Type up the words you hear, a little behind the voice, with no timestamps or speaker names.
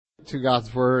To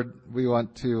God's Word, we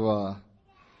want to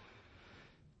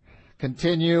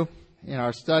continue in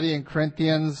our study in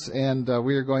Corinthians, and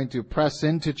we are going to press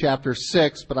into chapter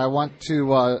 6, but I want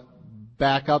to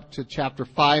back up to chapter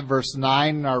 5, verse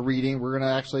 9 in our reading. We're going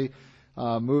to actually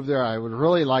move there. I would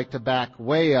really like to back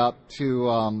way up to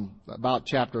about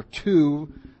chapter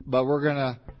 2, but we're going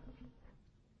to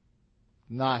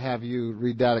not have you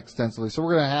read that extensively. So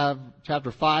we're going to have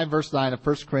chapter 5, verse 9 of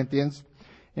 1 Corinthians.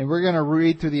 And we're going to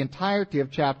read through the entirety of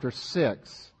chapter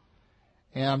 6.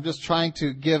 And I'm just trying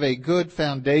to give a good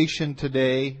foundation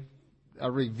today, a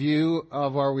review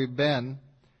of where we've been,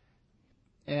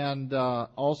 and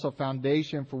also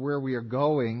foundation for where we are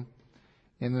going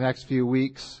in the next few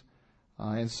weeks.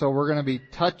 And so we're going to be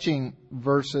touching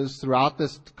verses throughout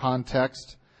this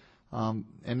context, and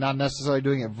not necessarily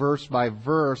doing it verse by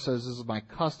verse, as is my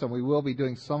custom. We will be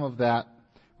doing some of that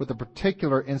with a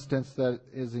particular instance that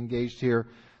is engaged here.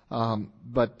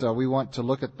 But we want to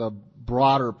look at the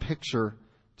broader picture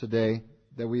today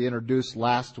that we introduced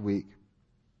last week.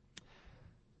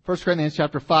 1 Corinthians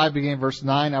chapter 5, beginning verse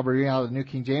 9. I'll be reading out of the New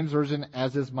King James Version,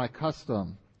 as is my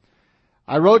custom.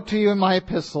 I wrote to you in my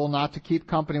epistle not to keep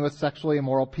company with sexually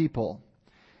immoral people.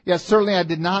 Yes, certainly I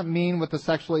did not mean with the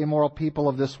sexually immoral people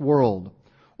of this world,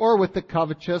 or with the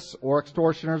covetous, or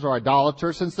extortioners, or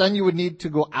idolaters, since then you would need to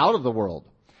go out of the world.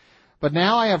 But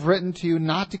now I have written to you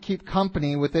not to keep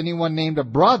company with anyone named a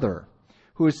brother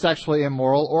who is sexually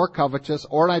immoral, or covetous,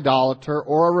 or an idolater,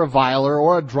 or a reviler,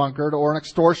 or a drunkard, or an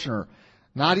extortioner,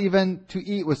 not even to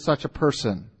eat with such a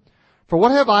person. For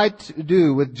what have I to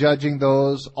do with judging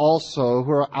those also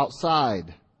who are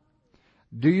outside?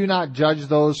 Do you not judge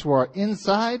those who are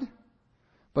inside?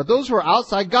 But those who are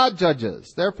outside God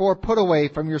judges. Therefore put away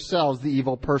from yourselves the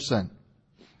evil person.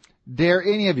 Dare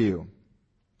any of you,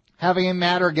 having a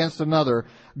matter against another,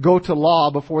 go to law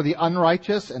before the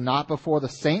unrighteous and not before the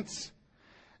saints?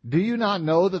 Do you not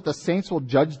know that the saints will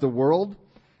judge the world?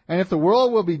 And if the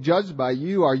world will be judged by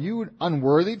you, are you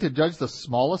unworthy to judge the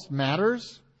smallest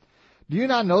matters? Do you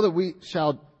not know that we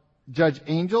shall judge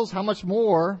angels? How much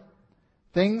more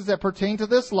things that pertain to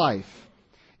this life?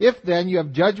 If then you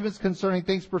have judgments concerning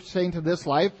things pertaining to this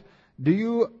life, do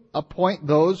you appoint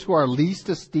those who are least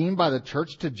esteemed by the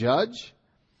church to judge?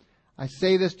 I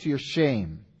say this to your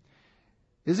shame.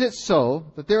 Is it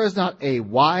so that there is not a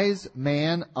wise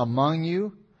man among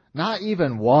you, not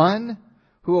even one,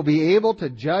 who will be able to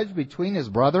judge between his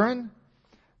brethren?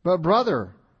 But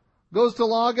brother goes to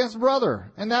law against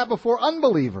brother, and that before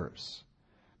unbelievers.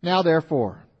 Now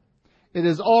therefore, it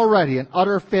is already an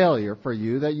utter failure for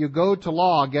you that you go to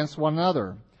law against one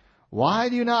another. Why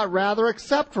do you not rather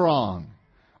accept wrong?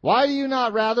 Why do you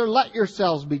not rather let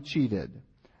yourselves be cheated?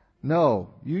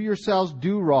 No, you yourselves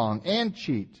do wrong and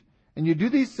cheat, and you do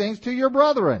these things to your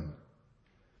brethren.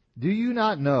 Do you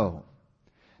not know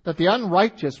that the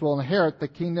unrighteous will inherit the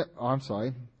kingdom?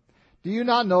 Do you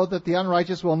not know that the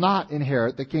unrighteous will not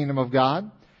inherit the kingdom of God?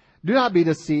 Do not be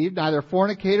deceived. Neither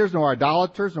fornicators, nor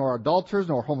idolaters, nor adulterers,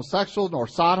 nor homosexuals, nor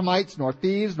sodomites, nor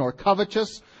thieves, nor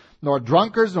covetous, nor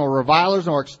drunkards, nor revilers,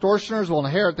 nor extortioners will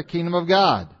inherit the kingdom of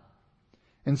God.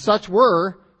 And such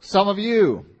were some of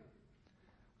you.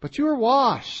 But you were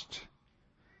washed.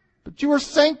 But you were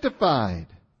sanctified.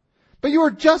 But you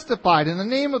were justified in the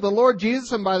name of the Lord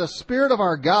Jesus and by the Spirit of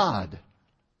our God.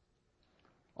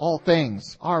 All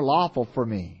things are lawful for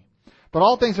me, but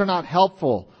all things are not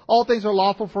helpful. All things are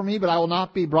lawful for me, but I will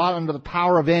not be brought under the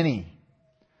power of any.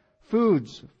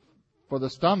 Foods for the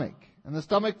stomach, and the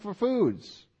stomach for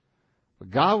foods.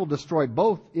 But God will destroy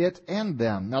both it and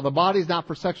them. Now the body is not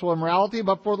for sexual immorality,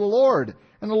 but for the Lord,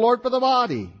 and the Lord for the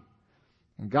body.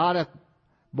 And God hath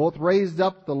both raised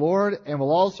up the Lord, and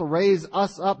will also raise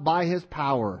us up by His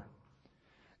power.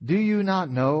 Do you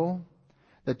not know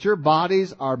that your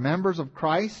bodies are members of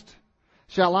Christ?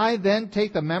 Shall I then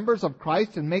take the members of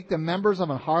Christ and make them members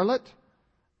of an harlot?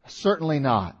 Certainly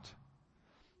not.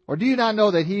 Or do you not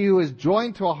know that he who is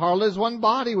joined to a harlot is one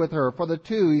body with her? For the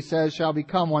two, he says, shall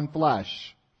become one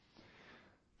flesh.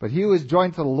 But he who is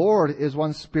joined to the Lord is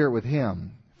one spirit with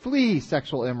him. Flee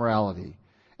sexual immorality.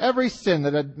 Every sin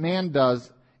that a man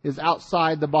does is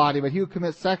outside the body, but he who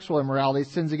commits sexual immorality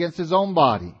sins against his own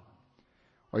body.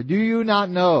 Or do you not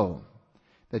know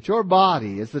that your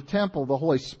body is the temple of the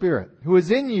Holy Spirit, who is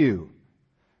in you,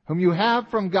 whom you have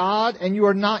from God, and you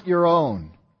are not your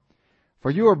own?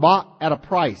 For you are bought at a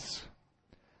price.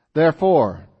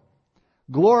 Therefore,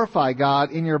 glorify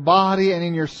God in your body and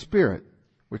in your spirit,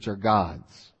 which are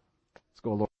God's. Let's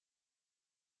go, Lord.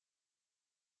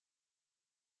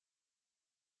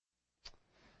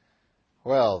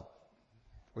 Well,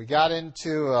 we got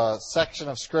into a section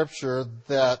of Scripture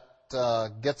that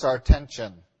gets our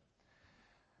attention.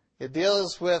 It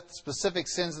deals with specific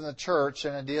sins in the church,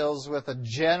 and it deals with a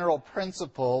general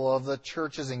principle of the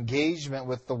church's engagement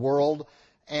with the world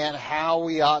and how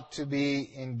we ought to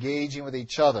be engaging with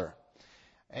each other.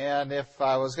 And if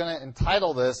I was going to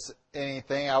entitle this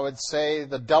anything, I would say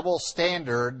the double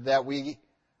standard that we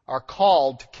are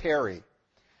called to carry.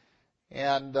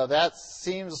 And that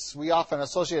seems, we often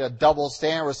associate a double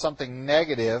standard with something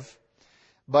negative,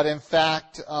 but in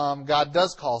fact, God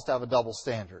does call us to have a double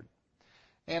standard.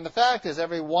 And the fact is,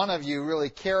 every one of you really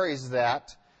carries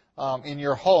that in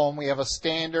your home. We have a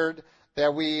standard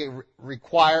that we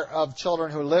require of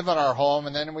children who live in our home,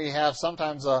 and then we have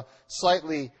sometimes a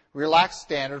slightly relaxed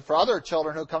standard for other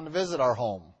children who come to visit our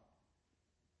home.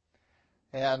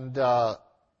 And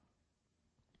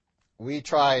we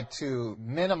try to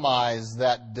minimize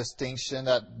that distinction,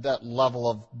 that level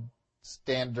of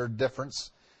standard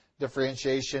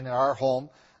differentiation in our home.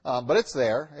 But it's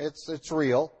there. It's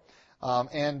real.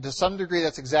 And to some degree,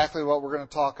 that's exactly what we're going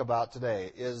to talk about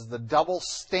today, is the double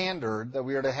standard that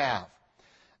we are to have.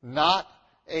 Not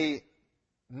a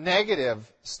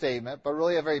negative statement, but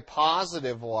really a very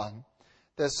positive one,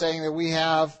 that's saying that we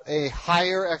have a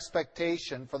higher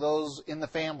expectation for those in the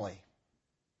family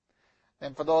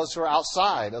than for those who are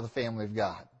outside of the family of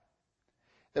God.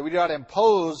 That we do not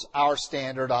impose our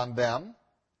standard on them,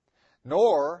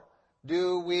 nor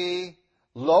do we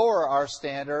lower our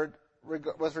standard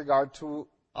with regard to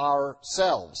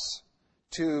ourselves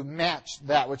to match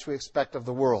that which we expect of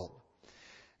the world.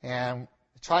 And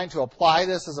trying to apply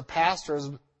this as a pastor has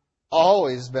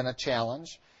always been a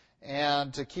challenge,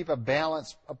 and to keep a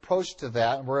balanced approach to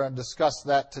that, and we're going to discuss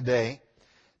that today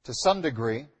to some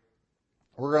degree.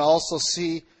 We're going to also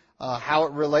see how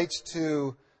it relates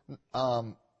to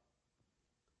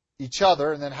each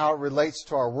other, and then how it relates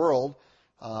to our world,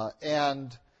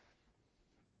 and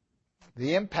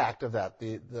the impact of that.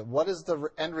 What is the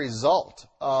end result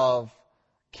of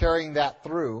carrying that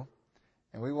through?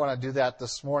 And we want to do that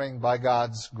this morning by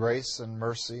God's grace and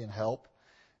mercy and help.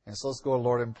 And so let's go to the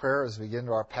Lord in prayer as we get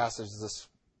into our passage this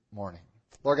morning.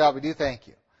 Lord God, we do thank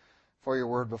you for your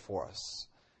word before us.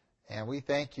 And we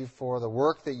thank you for the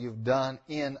work that you've done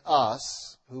in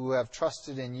us who have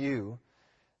trusted in you,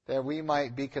 that we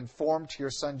might be conformed to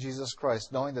your Son, Jesus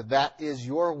Christ, knowing that that is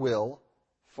your will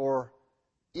for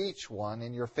each one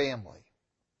in your family.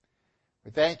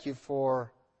 We thank you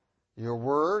for your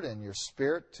word and your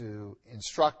Spirit to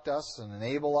instruct us and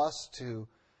enable us to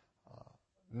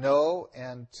know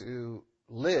and to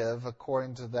live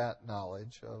according to that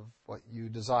knowledge of what you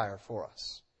desire for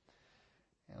us.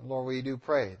 And Lord, we do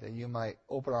pray that you might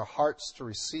open our hearts to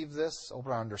receive this,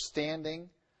 open our understanding,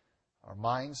 our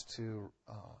minds to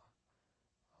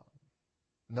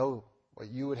know what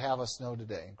you would have us know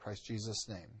today. In Christ Jesus'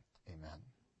 name, amen.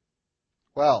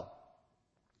 Well,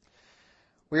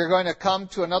 we are going to come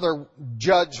to another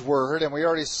judge word, and we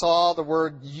already saw the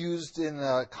word used in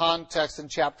the context in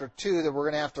chapter 2 that we're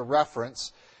going to have to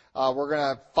reference. We're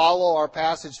going to follow our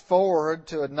passage forward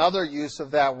to another use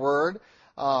of that word,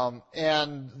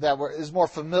 and that is more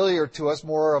familiar to us,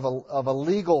 more of a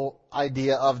legal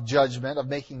idea of judgment, of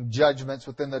making judgments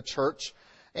within the church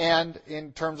and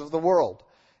in terms of the world.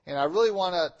 And I really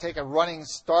want to take a running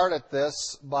start at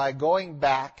this by going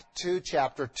back to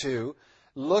chapter 2,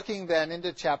 looking then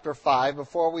into chapter 5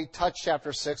 before we touch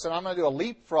chapter 6. And I'm going to do a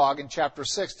leapfrog in chapter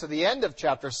 6 to the end of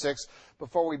chapter 6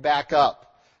 before we back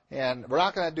up. And we're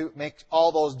not going to make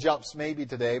all those jumps maybe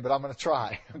today, but I'm going to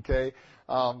try, okay?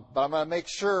 But I'm going to make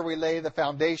sure we lay the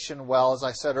foundation well, as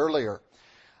I said earlier.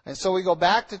 And so we go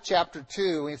back to chapter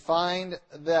 2, we find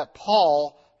that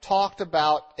Paul talked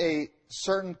about a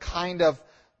certain kind of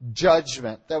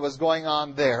judgment that was going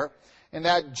on there. And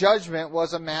that judgment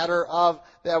was a matter of,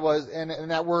 and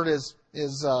that word is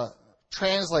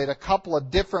translated a couple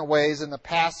of different ways in the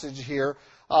passage here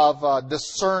of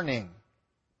discerning.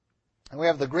 And we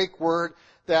have the Greek word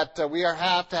that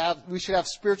we should have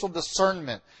spiritual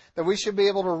discernment, that we should be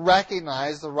able to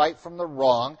recognize the right from the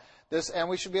wrong, and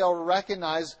we should be able to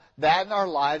recognize that in our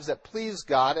lives that please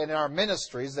God, and in our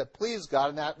ministries that please God,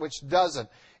 and that which doesn't.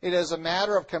 It is a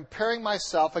matter of comparing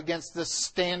myself against this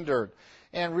standard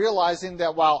and realizing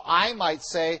that while I might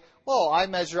say, well, I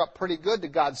measure up pretty good to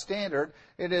God's standard,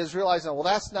 it is realizing, well,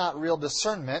 that's not real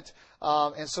discernment.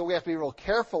 And so we have to be real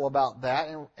careful about that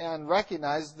and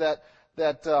recognize that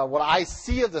what I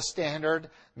see of the standard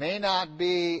may not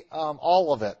be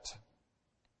all of it.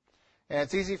 And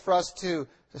it's easy for us to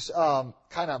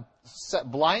kind of set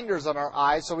blinders on our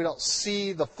eyes so we don't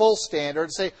see the full standard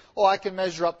and say, oh, I can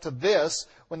measure up to this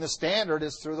when the standard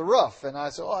is through the roof. And I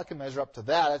say, oh, I can measure up to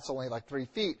that. It's only like 3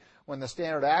 feet when the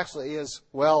standard actually is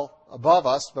well above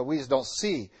us, but we just don't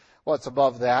see what's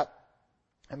above that.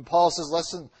 And Paul says,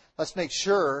 let's make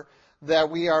sure that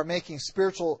we are making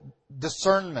spiritual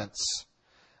discernments,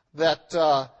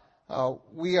 that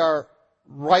we are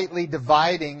rightly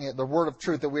dividing the word of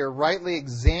truth, that we are rightly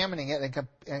examining it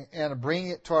and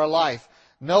bringing it to our life,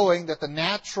 knowing that the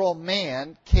natural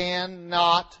man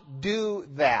cannot do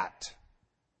that.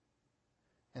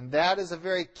 And that is a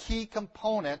very key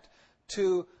component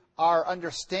to our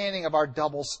understanding of our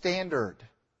double standard.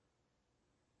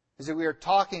 Is that we are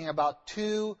talking about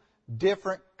two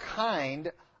different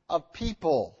kind of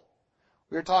people.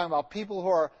 We are talking about people who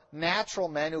are natural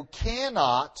men who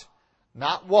cannot,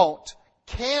 not won't,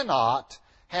 cannot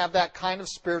have that kind of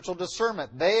spiritual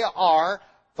discernment. They are,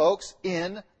 folks,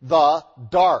 in the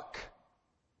dark.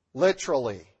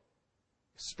 Literally.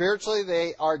 Spiritually,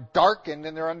 they are darkened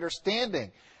in their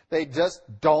understanding. They just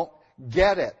don't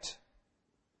get it.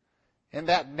 And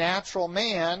that natural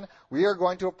man, we are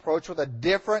going to approach with a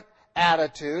different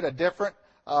attitude, a different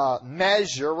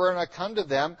measure. We're going to come to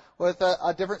them with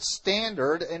a different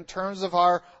standard in terms of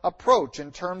our approach,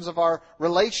 in terms of our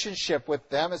relationship with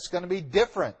them. It's going to be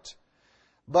different.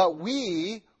 But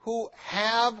we who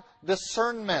have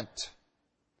discernment,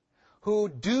 who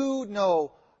do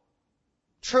know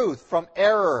truth from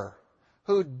error,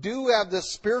 who do have the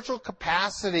spiritual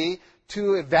capacity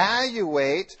to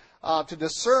evaluate, to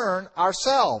discern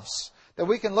ourselves. That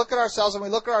we can look at ourselves and we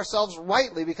look at ourselves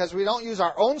rightly because we don't use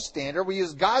our own standard, we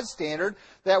use God's standard,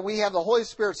 that we have the Holy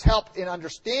Spirit's help in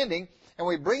understanding, and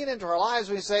we bring it into our lives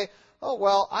and we say, oh,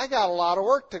 well, I got a lot of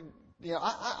work to,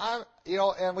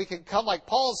 and we can come like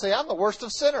Paul and say, I'm the worst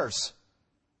of sinners.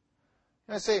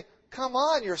 And I say, come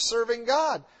on, you're serving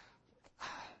God.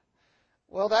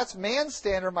 Well, that's man's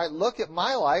standard might look at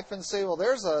my life and say, well, he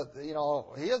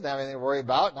doesn't have anything to worry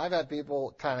about. And I've had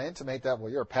people kind of intimate that, well,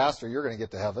 you're a pastor, you're going to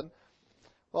get to heaven.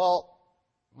 Well,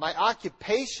 my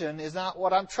occupation is not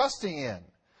what I'm trusting in,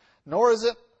 nor is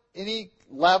it any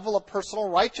level of personal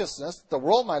righteousness the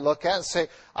world might look at and say,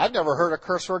 I've never heard a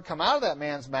curse word come out of that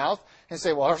man's mouth, and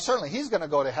say, well, certainly he's going to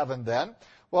go to heaven then.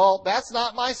 Well, that's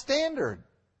not my standard.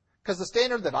 Because the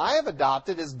standard that I have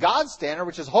adopted is God's standard,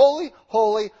 which is holy,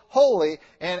 holy, holy.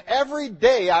 And every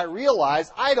day I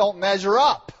realize I don't measure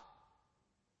up.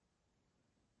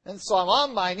 And so I'm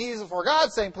on my knees before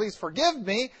God saying, please forgive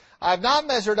me. I've not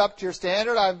measured up to your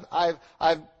standard.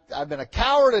 I've been a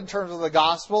coward in terms of the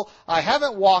gospel. I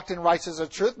haven't walked in righteousness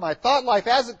and truth. My thought life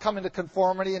hasn't come into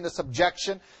conformity, into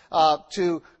subjection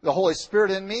to the Holy Spirit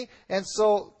in me. And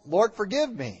so, Lord,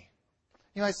 forgive me.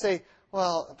 I say,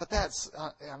 well, but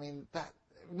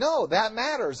no, that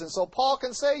matters. And so Paul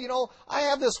can say, I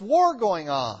have this war going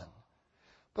on.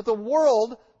 But the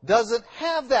world doesn't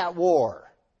have that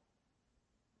war.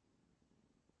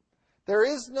 There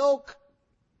is no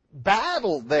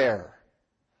battle there.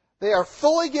 They are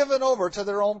fully given over to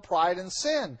their own pride and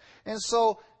sin. And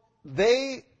so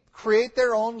they create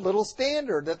their own little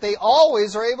standard that they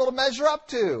always are able to measure up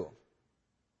to.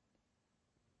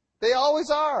 They always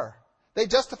are. They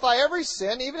justify every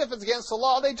sin, even if it's against the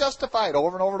law, they justify it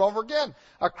over and over and over again.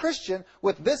 A Christian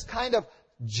with this kind of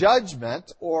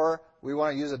judgment, or we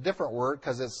want to use a different word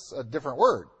because it's a different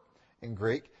word in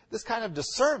Greek, this kind of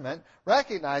discernment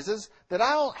recognizes that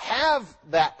I don't have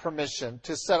that permission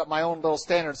to set up my own little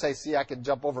standard and say, see, I can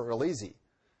jump over it real easy.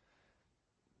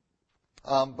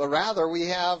 But rather, we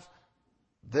have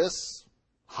this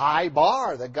high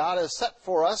bar that God has set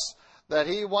for us that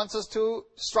He wants us to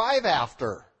strive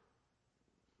after.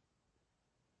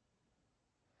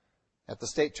 At the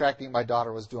state track meet, my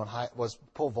daughter was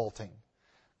pole vaulting.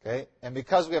 Okay? And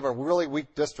because we have a really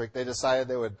weak district, they decided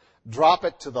they would drop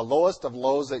it to the lowest of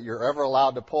lows that you're ever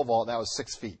allowed to pole vault, and that was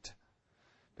 6 feet.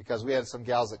 Because we had some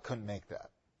gals that couldn't make that.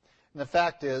 And the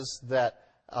fact is that,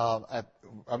 the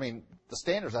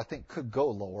standards, I think, could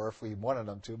go lower if we wanted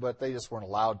them to, but they just weren't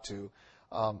allowed to.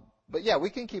 But yeah,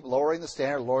 we can keep lowering the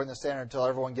standard until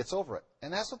everyone gets over it.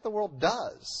 And that's what the world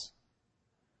does.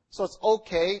 So it's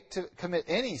okay to commit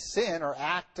any sin or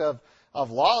act of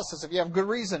lawlessness if you have good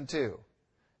reason to.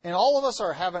 And all of us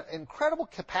have an incredible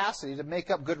capacity to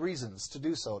make up good reasons to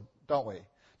do so, don't we?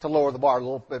 To lower the bar a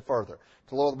little bit further,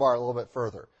 to lower the bar a little bit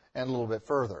further, and a little bit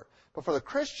further. But for the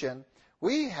Christian,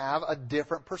 we have a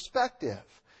different perspective.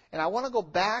 And I want to go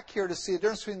back here to see the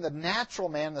difference between the natural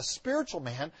man and the spiritual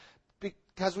man,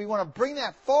 because we want to bring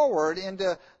that forward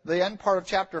into the end part of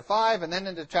chapter 5 and then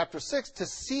into chapter 6 to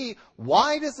see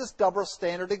why does this double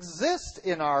standard exist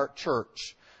in our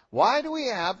church? Why do we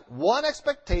have one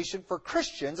expectation for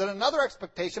Christians and another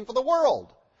expectation for the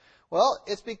world? Well,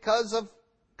 it's because of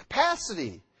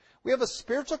capacity. We have a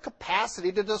spiritual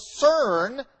capacity to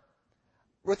discern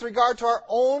with regard to our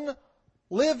own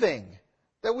living,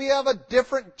 That we have a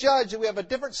different judge, that we have a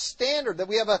different standard, that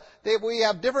we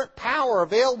have different power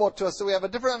available to us, that we have a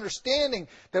different understanding,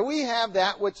 that we have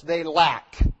that which they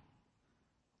lack.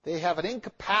 They have an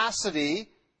incapacity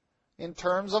in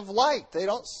terms of light. They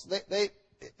don't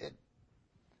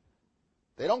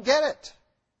get it.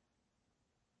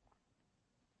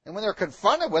 And when they're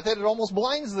confronted with it, it almost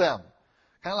blinds them.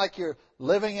 Kind of like you're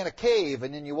living in a cave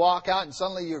and then you walk out and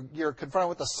suddenly you're confronted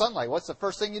with the sunlight. What's the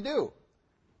first thing you do?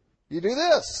 You do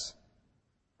this,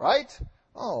 right?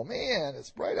 Oh man, it's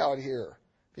bright out here.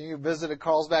 If you visited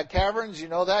Carlsbad Caverns, you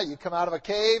know that. You come out of a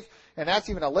cave, and that's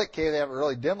even a lit cave. They have it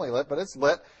really dimly lit, but it's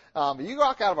lit. You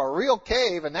walk out of a real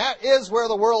cave, and that is where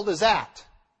the world is at.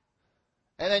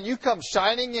 And then you come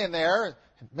shining in there,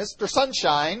 Mr.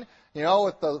 Sunshine,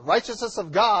 with the righteousness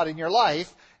of God in your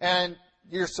life, and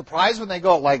you're surprised when they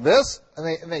go like this, and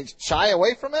they shy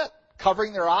away from it,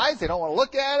 covering their eyes. They don't want to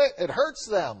look at it. It hurts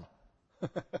them.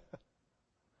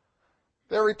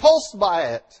 They're repulsed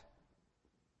by it.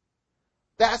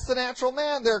 That's the natural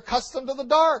man. They're accustomed to the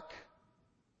dark.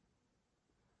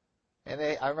 And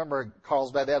I remember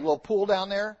Carlsbad, they had a little pool down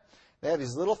there. They had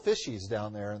these little fishies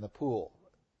down there in the pool.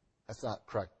 That's not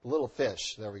correct. Little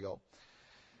fish. There we go.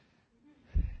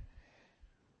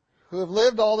 Who have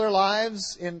lived all their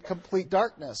lives in complete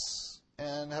darkness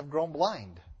and have grown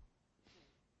blind.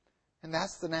 And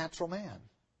that's the natural man.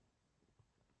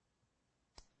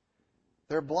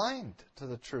 They're blind to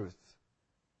the truth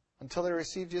until they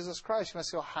receive Jesus Christ. You might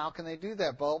say, well, how can they do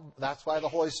that? Well, that's why the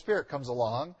Holy Spirit comes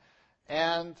along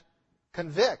and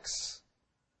convicts,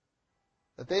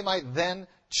 that they might then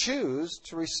choose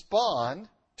to respond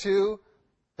to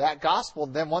that gospel.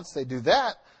 And then once they do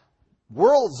that,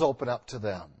 worlds open up to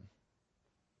them.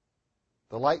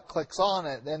 The light clicks on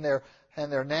it, and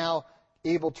they're now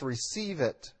able to receive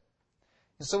it.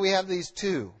 And so we have these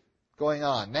two going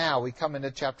on. Now we come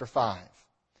into chapter 5.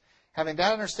 Having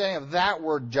that understanding of that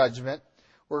word judgment,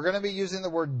 we're going to be using the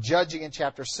word judging in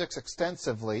chapter 6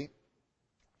 extensively.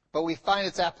 But we find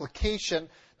its application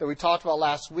that we talked about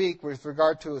last week with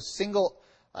regard to a single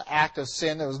act of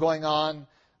sin that was going on,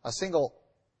 a single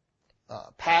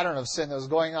pattern of sin that was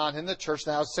going on in the church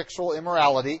now, sexual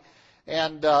immorality.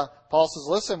 And Paul says,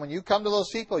 listen, when you come to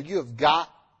those people,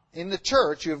 in the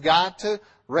church, you've got to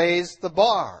raise the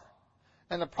bar.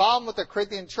 And the problem with the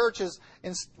Corinthian church is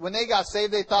when they got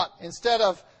saved, they thought instead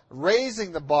of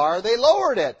raising the bar, they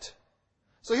lowered it.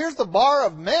 So here's the bar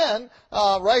of men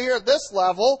right here at this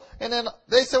level. And then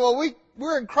they say, well,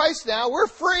 we're in Christ now. We're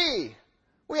free.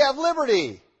 We have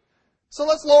liberty. So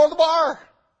let's lower the bar.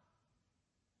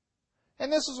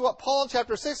 And this is what Paul in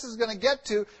chapter 6 is going to get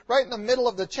to right in the middle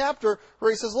of the chapter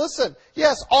where he says, listen,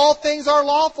 yes, all things are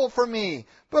lawful for me,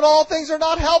 but all things are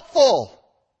not helpful.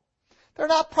 They're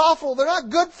not profitable. They're not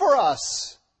good for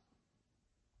us.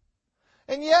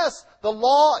 And yes, the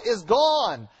law is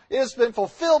gone. It has been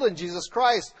fulfilled in Jesus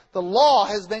Christ. The law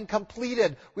has been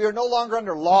completed. We are no longer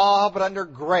under law, but under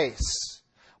grace.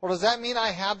 Well, does that mean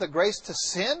I have the grace to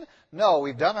sin? No,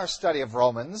 we've done our study of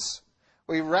Romans.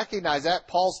 We recognize that.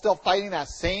 Paul's still fighting that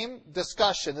same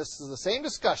discussion. This is the same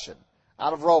discussion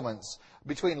out of Romans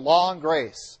between law and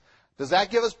grace. Does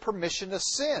that give us permission to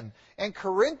sin? And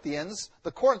Corinthians,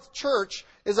 the Corinth church,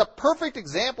 is a perfect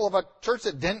example of a church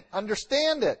that didn't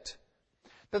understand it.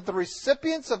 That the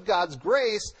recipients of God's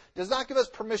grace does not give us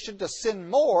permission to sin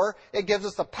more. It gives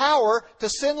us the power to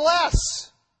sin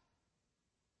less.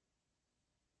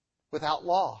 Without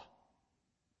law.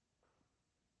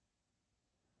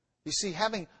 You see,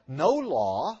 having no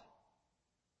law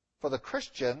for the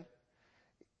Christian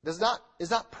is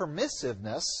not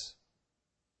permissiveness.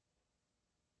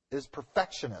 Is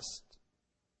perfectionist.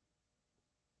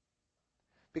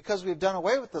 Because we've done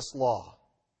away with this law.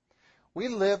 We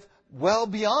live well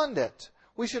beyond it.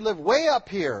 We should live way up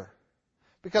here.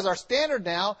 Because our standard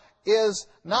now is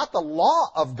not the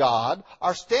law of God.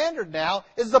 Our standard now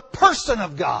is the person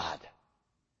of God.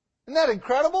 Isn't that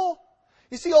incredible?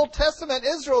 You see, Old Testament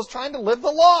Israel is trying to live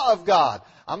the law of God.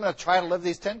 I'm going to try to live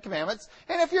these 10 commandments.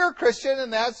 And if you're a Christian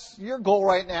and that's your goal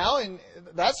right now, and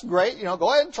that's great,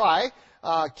 go ahead and try.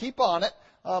 Keep on it.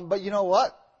 But you know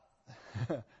what?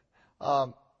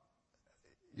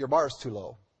 Your bar is too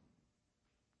low.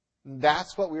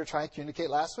 That's what we were trying to communicate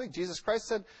last week. Jesus Christ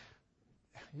said,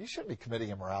 you shouldn't be committing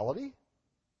immorality.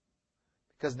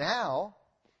 Because now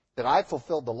that I've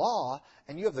fulfilled the law,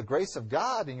 and you have the grace of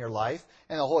God in your life,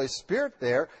 and the Holy Spirit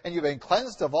there, and you've been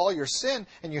cleansed of all your sin,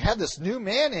 and you have this new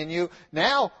man in you,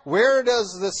 now where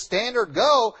does the standard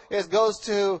go? It goes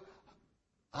to,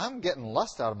 I'm getting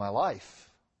lust out of my life.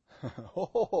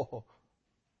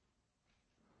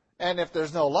 And if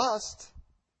there's no lust,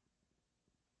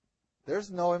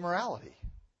 there's no immorality.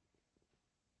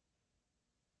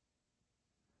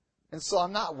 And so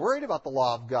I'm not worried about the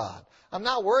law of God. I'm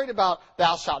not worried about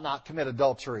thou shalt not commit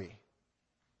adultery.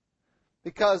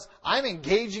 Because I'm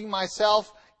engaging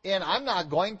myself in I'm not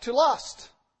going to lust.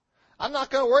 I'm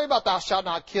not going to worry about thou shalt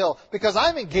not kill because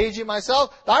I'm engaging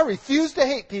myself. I refuse to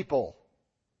hate people.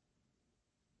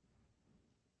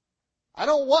 I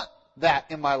don't want that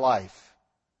in my life.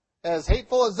 As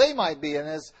hateful as they might be and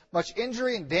as much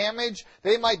injury and damage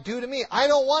they might do to me, I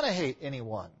don't want to hate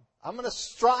anyone. I'm going to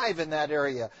strive in that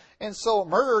area. And so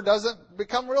murder doesn't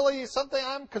become really something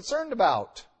I'm concerned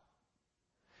about.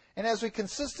 And as we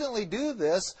consistently do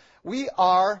this, we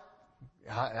are,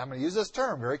 I'm going to use this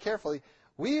term very carefully,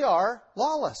 we are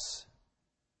lawless.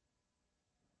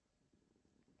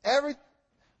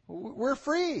 We're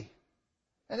free.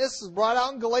 And this is brought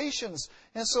out in Galatians.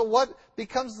 And so what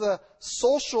becomes the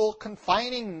social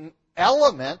confining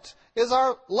element is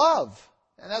our love.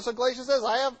 And that's what Galatians says.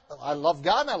 I love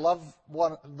God and I love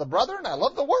the brother and I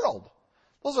love the world.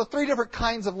 Those are three different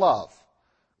kinds of love.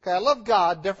 Okay, I love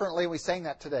God differently. We sang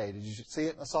that today. Did you see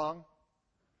it in the song?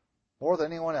 More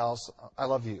than anyone else, I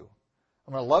love you.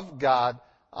 I'm going to love God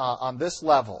on this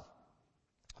level.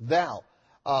 Now,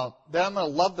 then I'm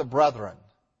going to love the brethren.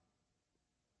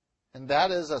 And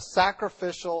that is a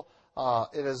sacrificial,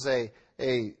 it is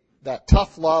that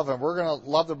tough love, and we're going to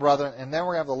love the brethren, and then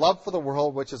we're going to have the love for the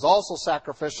world, which is also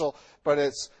sacrificial, but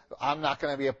I'm not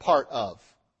going to be a part of.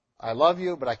 I love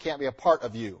you, but I can't be a part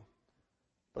of you.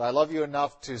 But I love you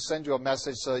enough to send you a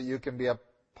message so that you can be a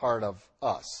part of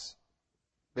us.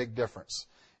 Big difference.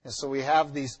 And so we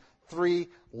have these three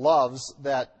loves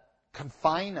that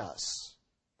confine us.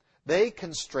 They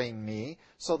constrain me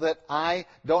so that I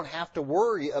don't have to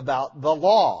worry about the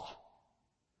law.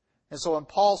 And so when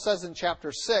Paul says in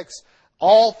chapter 6,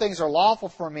 all things are lawful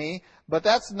for me, but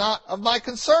that's not of my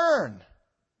concern.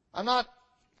 I'm not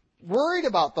worried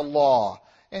about the law.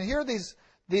 And here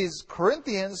these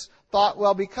Corinthians thought,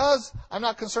 well, because I'm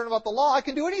not concerned about the law, I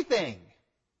can do anything.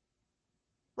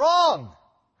 Wrong.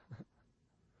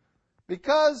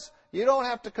 Because you don't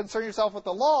have to concern yourself with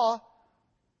the law,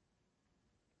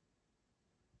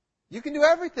 you can do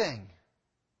everything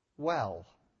well,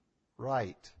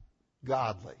 right,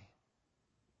 godly.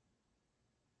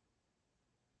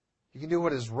 You can do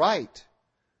what is right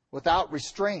without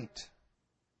restraint.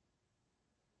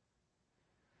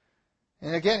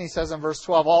 And again, he says in verse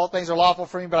 12, all things are lawful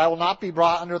for me, but I will not be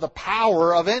brought under the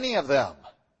power of any of them.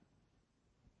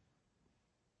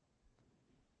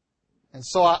 And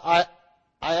so I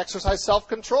exercise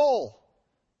self-control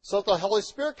so that the Holy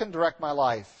Spirit can direct my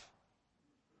life.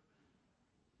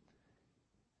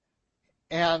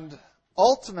 And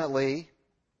ultimately,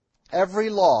 every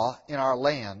law in our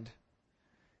land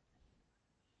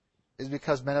is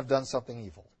because men have done something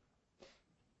evil.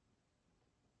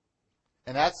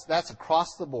 And that's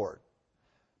across the board.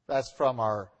 That's from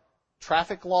our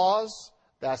traffic laws,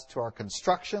 that's to our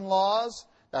construction laws,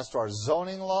 that's to our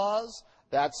zoning laws,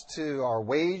 that's to our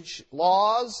wage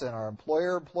laws and our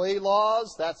employer-employee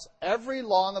laws. That's every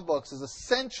law in the books is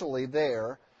essentially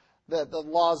there. The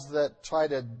laws that try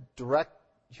to direct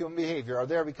human behavior are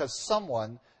there because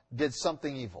someone did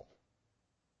something evil.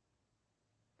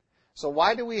 So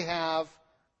why do we have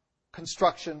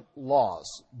construction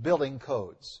laws, building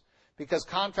codes? Because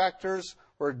contractors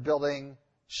were building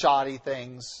shoddy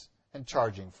things and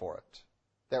charging for it.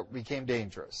 That became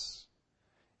dangerous.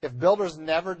 If builders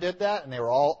never did that and they were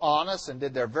all honest and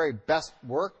did their very best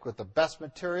work with the best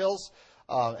materials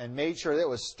and made sure that it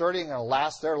was sturdy and going to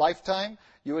last their lifetime,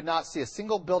 you would not see a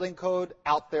single building code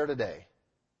out there today.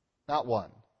 Not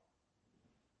one.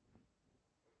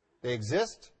 They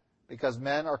exist because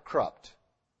men are corrupt.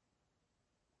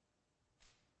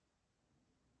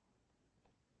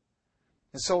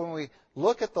 And so when we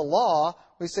look at the law,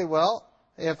 we say, well,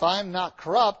 if I'm not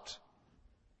corrupt,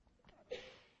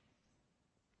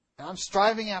 and I'm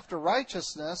striving after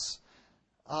righteousness,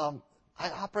 I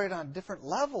operate on a different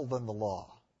level than the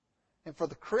law. And for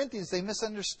the Corinthians, they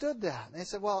misunderstood that. And they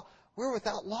said, well, we're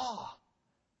without law.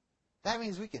 That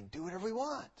means we can do whatever we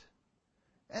want.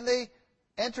 And they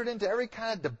entered into every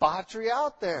kind of debauchery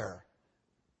out there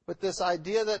with this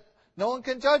idea that no one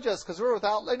can judge us because we're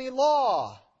without any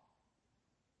law.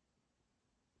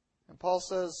 And Paul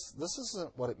says, this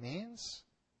isn't what it means.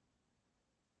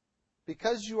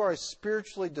 Because you are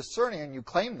spiritually discerning, and you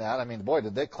claim that, I mean, boy,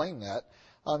 did they claim that,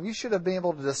 you should have been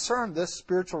able to discern this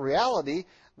spiritual reality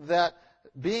that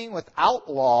being without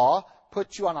law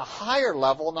puts you on a higher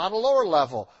level, not a lower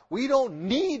level. We don't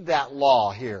need that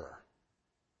law here.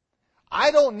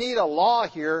 I don't need a law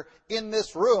here in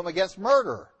this room against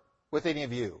murder with any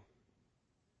of you.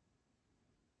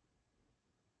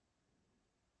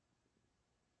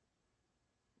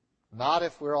 not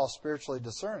if we're all spiritually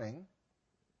discerning.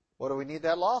 What do we need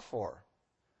that law for?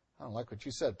 I don't like what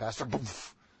you said, Pastor.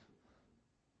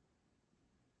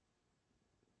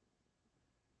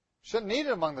 Shouldn't need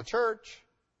it among the church.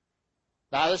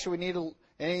 Neither should we need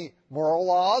any moral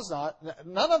laws.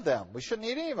 None of them. We shouldn't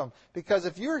need any of them. Because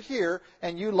if you're here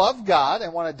and you love God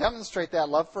and want to demonstrate that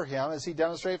love for Him as He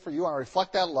demonstrated for you, want to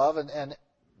reflect that love, and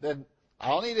then I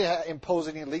don't need to impose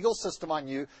any legal system on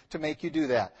you to make you do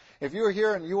that. If you're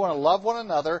here and you want to love one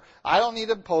another, I don't need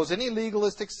to impose any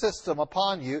legalistic system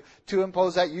upon you to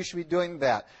impose that you should be doing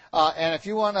that. And if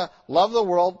you want to love the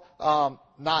world,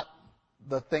 not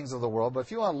the things of the world, but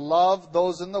if you want to love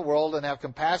those in the world and have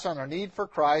compassion on their need for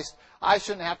Christ, I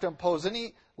shouldn't have to impose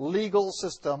any legal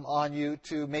system on you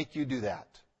to make you do that.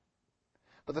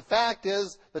 But the fact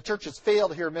is, the church has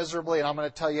failed here miserably, and I'm going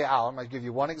to tell you how. I'm going to give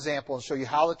you one example and show you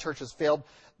how the church has failed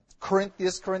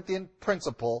this Corinthian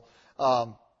principle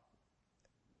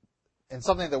in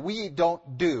something that we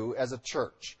don't do as a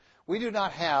church. We do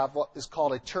not have what is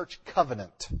called a church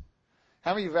covenant.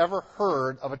 How many of you have ever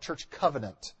heard of a church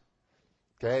covenant?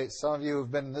 Okay, some of you who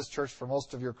have been in this church for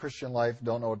most of your Christian life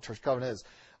don't know what a church covenant is.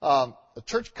 A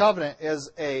church covenant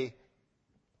is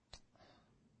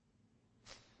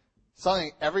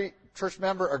something every church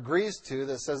member agrees to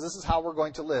that says this is how we're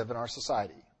going to live in our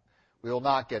society. We will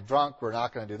not get drunk. We're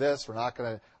not going to do this. We're not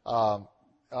going to...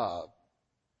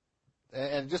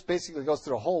 and it just basically goes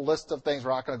through a whole list of things.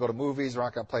 We're not going to go to movies. We're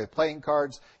not going to play playing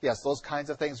cards. Yes, those kinds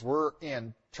of things were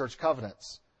in church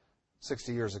covenants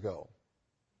 60 years ago.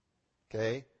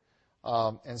 Okay?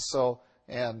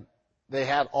 And they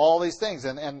had all these things.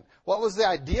 And what was the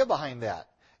idea behind that?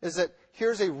 Is that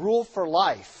here's a rule for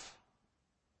life.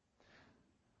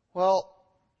 Well,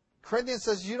 Corinthians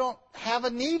says you don't have a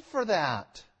need for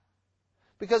that.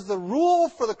 Because the rule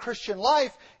for the Christian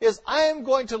life is I am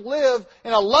going to live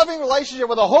in a loving relationship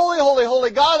with a holy, holy,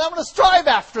 holy God, and I'm going to strive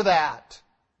after that.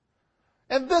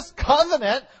 And this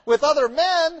covenant with other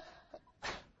men,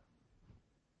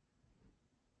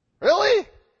 really?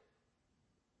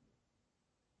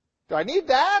 Do I need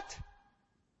that?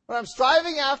 When I'm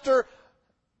striving after,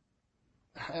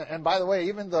 and by the way,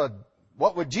 even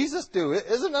what would Jesus do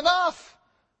isn't enough.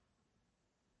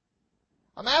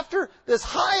 I'm after this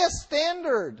highest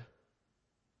standard.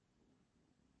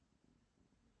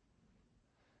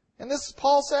 And this,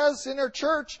 Paul says in our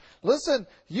church, listen,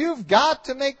 you've got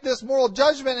to make this moral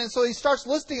judgment. And so he starts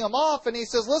listing them off and he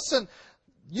says, listen,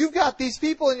 you've got these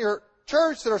people in your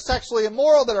church that are sexually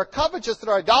immoral, that are covetous, that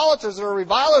are idolaters, that are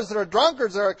revilers, that are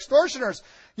drunkards, that are extortioners.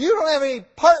 You don't have any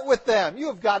part with them. You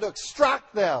have got to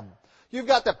extract them. You've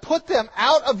got to put them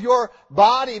out of your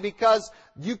body because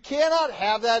you cannot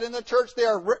have that in the church. They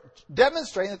are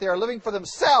demonstrating that they are living for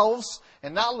themselves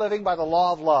and not living by the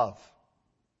law of love.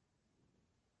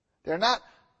 They're not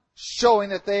showing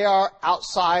that they are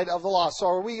outside of the law. So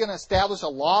are we going to establish a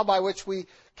law by which we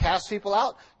cast people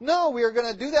out? No, we are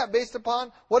going to do that based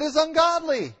upon what is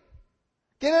ungodly.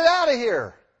 Get it out of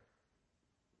here.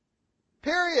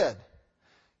 Period.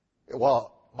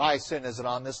 Well, my sin isn't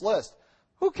on this list.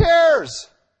 Who cares?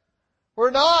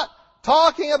 We're not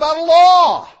talking about a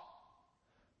law.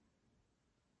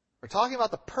 We're talking about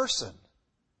the person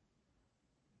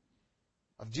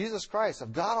of Jesus Christ,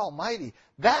 of God Almighty.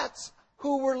 That's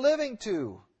who we're living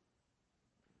to.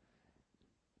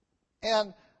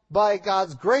 And by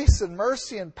God's grace and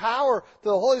mercy and power to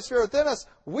the Holy Spirit within us,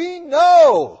 we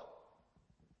know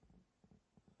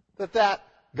that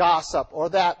gossip or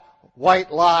that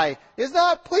white lie is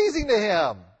not pleasing to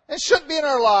Him. It shouldn't be in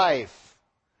our life.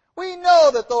 We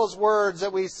know that those words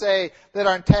that we say that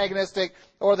are antagonistic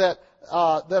or that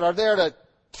are there to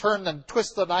turn and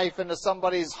twist the knife into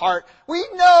somebody's heart, we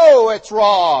know it's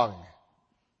wrong.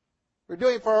 We're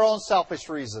doing it for our own selfish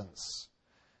reasons.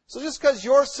 So just because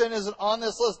your sin isn't on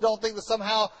this list, don't think that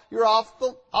somehow you're off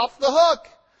the hook.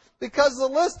 Because the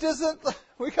list isn't,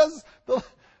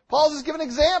 Paul's just giving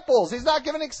examples. He's not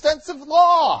giving extensive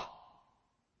law.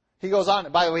 He goes on,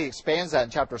 and by the way, he expands that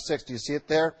in chapter 6. Do you see it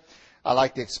there? I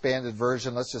like the expanded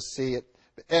version. Let's just see it.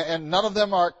 And none of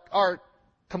them are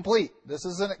complete. This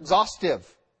isn't exhaustive.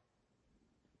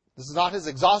 This is not his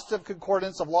exhaustive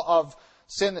concordance of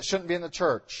sin that shouldn't be in the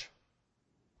church.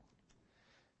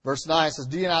 Verse 9 says,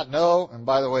 do you not know? And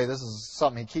by the way, this is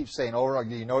something he keeps saying over.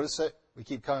 Do you notice it? We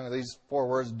keep coming with these 4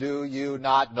 words. Do you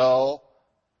not know?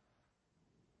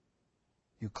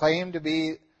 You claim to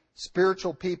be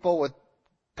spiritual people with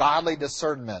godly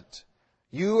discernment.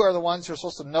 You are the ones who are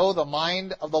supposed to know the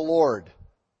mind of the Lord.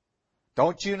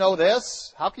 Don't you know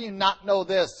this? How can you not know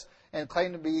this and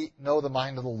claim to know the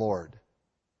mind of the Lord?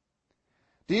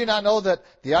 Do you not know that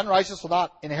the unrighteous will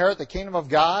not inherit the kingdom of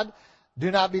God? Do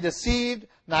not be deceived,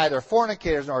 neither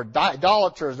fornicators, nor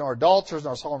idolaters, nor adulterers,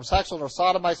 nor homosexuals, nor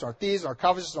sodomites, nor thieves, nor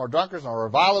covetous, nor drunkards, nor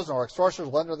revilers, nor extortioners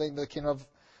will enter the kingdom of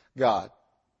God.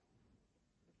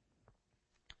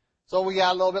 So we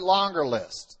got a little bit longer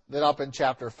list than up in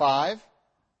chapter 5.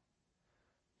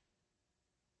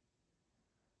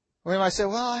 We might say,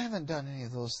 well, I haven't done any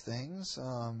of those things.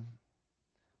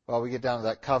 Well, we get down to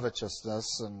that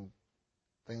covetousness and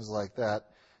things like that.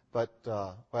 But,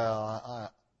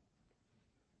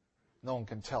 no one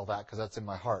can tell that because that's in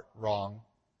my heart. Wrong.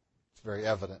 It's very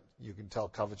evident. You can tell a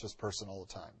covetous person all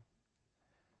the time.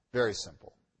 Very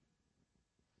simple.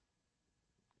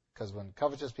 Because when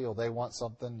covetous people, they want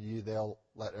something, they'll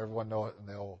let everyone know it, and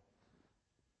they'll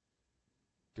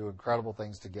do incredible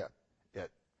things to get it.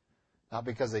 Not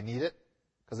because they need it,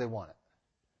 because they want it.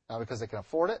 Not because they can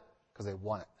afford it, because they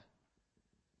want it.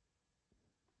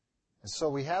 And so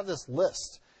we have this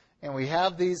list, and we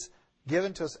have these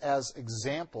given to us as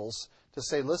examples to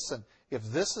say, listen, if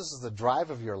this is the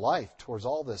drive of your life towards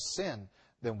all this sin,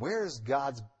 then where is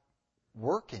God's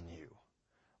work in you?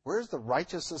 Where's the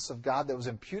righteousness of God that was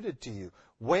imputed to you?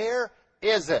 Where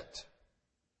is it?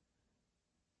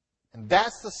 And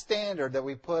that's the standard that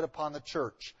we put upon the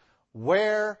church.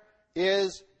 Where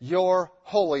is your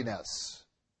holiness?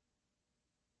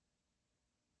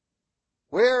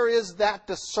 Where is that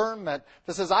discernment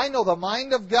that says, I know the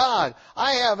mind of God.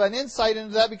 I have an insight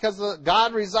into that because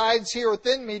God resides here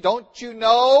within me. Don't you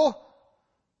know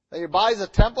that your body's a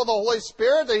temple of the Holy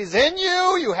Spirit, that He's in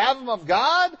you? You have Him of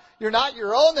God. You're not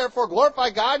your own. Therefore,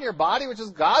 glorify God in your body, which is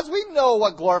God's. We know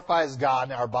what glorifies God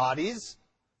in our bodies.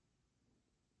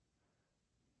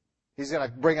 He's going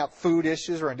to bring up food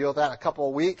issues. We're going to deal with that in a couple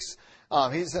of weeks.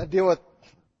 He's going to deal with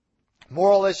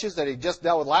moral issues that he just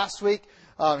dealt with last week.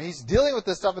 He's dealing with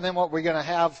this stuff, and then what we're going to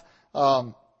have,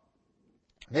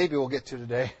 maybe we'll get to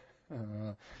today,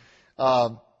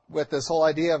 with this whole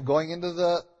idea of going into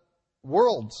the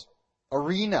world's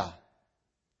arena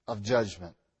of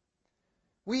judgment.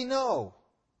 We know.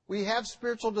 We have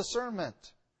spiritual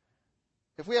discernment.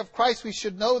 If we have Christ, we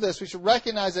should know this. We should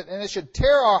recognize it, and it should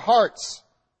tear our hearts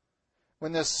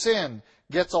when this sin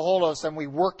gets a hold of us and we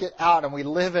work it out and we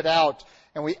live it out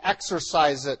and we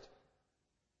exercise it.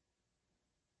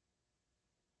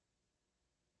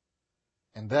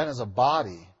 And then as a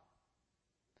body,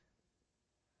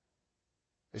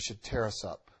 it should tear us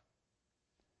up.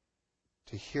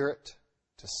 To hear it,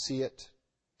 to see it,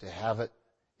 to have it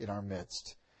in our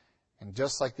midst. And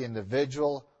just like the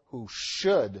individual who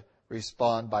should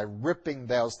respond by ripping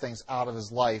those things out of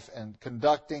his life and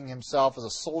conducting himself as a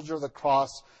soldier of the cross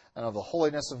and of the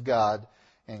holiness of God,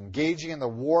 engaging in the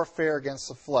warfare against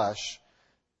the flesh,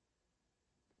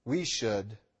 we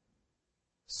should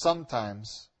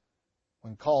sometimes,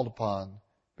 when called upon,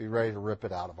 be ready to rip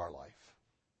it out of our life.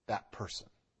 That person.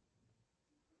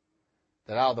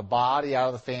 That out of the body, out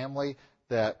of the family,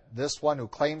 that this one who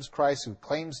claims Christ, who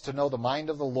claims to know the mind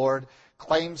of the Lord,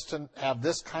 claims to have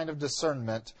this kind of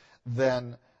discernment,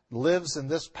 then lives in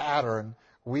this pattern,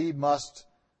 we must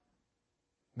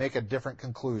make a different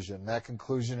conclusion. That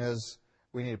conclusion is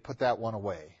we need to put that one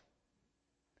away.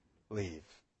 Leave.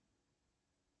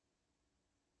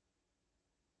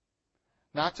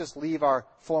 Not just leave our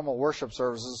formal worship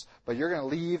services, but you're going to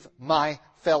leave my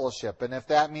fellowship. And if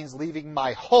that means leaving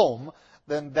my home,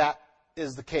 then that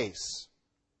is the case.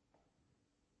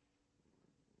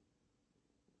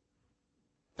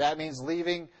 That means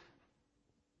leaving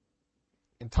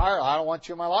entirely. I don't want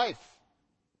you in my life.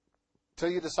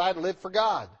 Until you decide to live for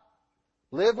God.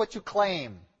 Live what you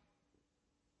claim.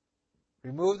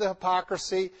 Remove the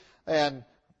hypocrisy and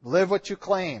live what you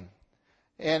claim.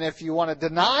 And if you want to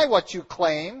deny what you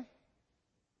claim,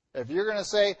 if you're going to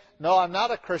say, no, I'm not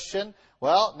a Christian,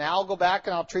 well, now I'll go back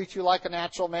and I'll treat you like a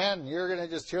natural man, and you're going to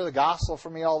just hear the gospel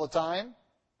from me all the time.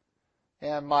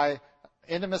 And my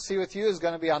intimacy with you is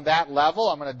going to be on that level.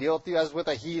 I'm going to deal with you as with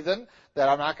a heathen, that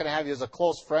I'm not going to have you as a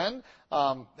close friend.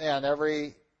 And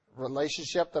every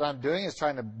relationship that I'm doing is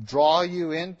trying to draw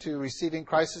you into receiving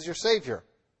Christ as your Savior.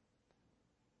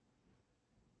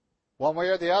 One way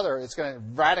or the other, it's going to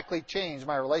radically change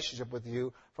my relationship with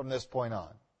you from this point on.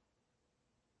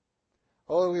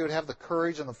 Oh, we would have the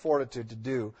courage and the fortitude to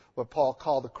do what Paul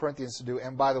called the Corinthians to do,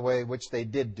 and by the way, which they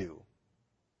did do.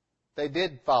 They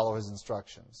did follow his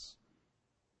instructions.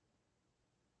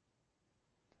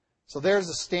 So there's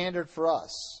a standard for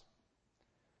us.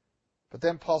 But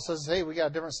then Paul says, hey, we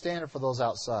got a different standard for those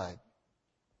outside.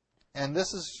 And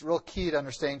this is real key to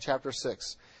understanding chapter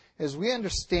 6. Is we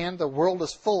understand the world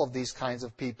is full of these kinds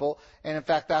of people, and in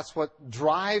fact that's what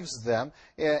drives them.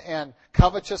 And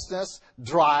covetousness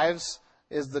drives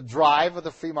is the drive of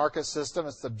the free market system.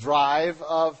 It's the drive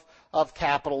of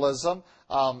capitalism.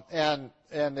 And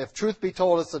if truth be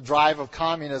told, it's the drive of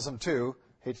communism too.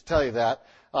 Hate to tell you that.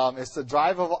 It's the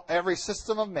drive of every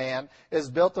system of man is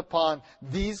built upon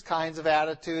these kinds of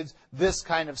attitudes, this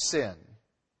kind of sin.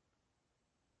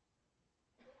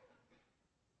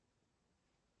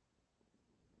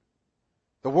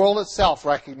 The world itself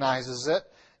recognizes it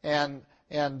and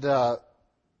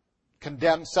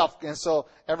condemns self. And so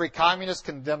every communist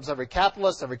condemns every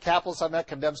capitalist I met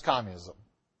condemns communism.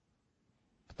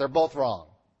 But they're both wrong.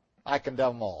 I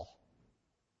condemn them all.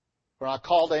 We're not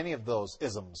called to any of those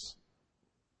isms.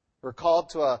 We're called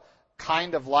to a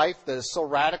kind of life that is so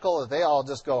radical that they all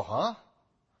just go, huh? I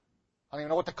don't even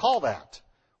know what to call that.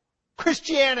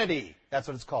 Christianity. That's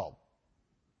what it's called.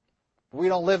 We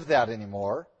don't live that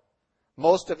anymore.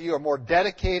 Most of you are more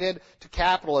dedicated to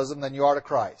capitalism than you are to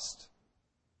Christ.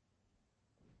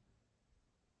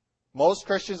 Most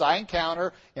Christians I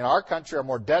encounter in our country are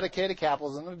more dedicated to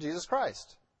capitalism than to Jesus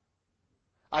Christ.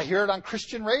 I hear it on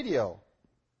Christian radio.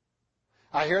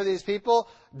 I hear these people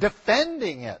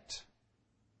defending it.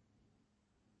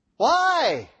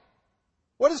 Why?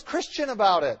 What is Christian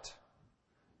about it?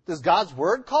 Does God's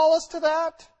Word call us to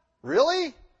that?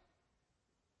 Really?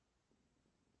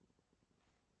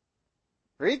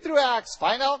 Read through Acts.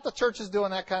 Find out if the church is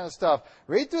doing that kind of stuff.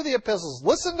 Read through the epistles.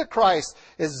 Listen to Christ.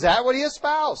 Is that what he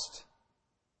espoused?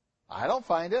 I don't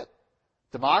find it.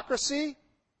 Democracy.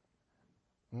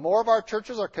 More of our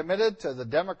churches are committed to the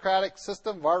democratic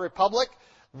system of our republic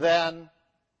than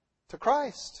to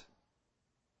Christ.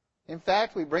 In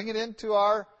fact, we bring it into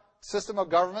our system of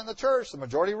government in the church, the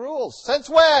majority rules. Since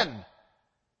when?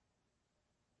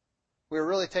 We were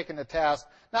really taken to task,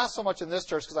 not so much in this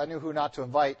church because I knew who not to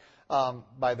invite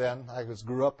by then. I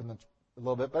grew up a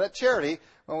little bit. But at Charity,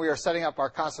 when we were setting up our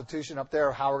constitution up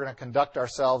there, how we're going to conduct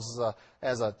ourselves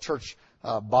as a church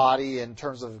body in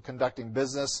terms of conducting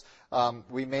business,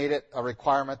 we made it a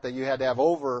requirement that you had to have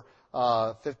over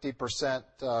 50%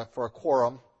 for a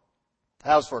quorum.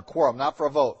 That was for a quorum, not for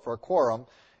a vote, for a quorum.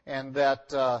 And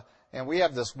that, and we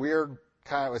have this weird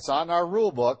kind of, it's on our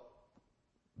rule book,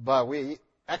 but we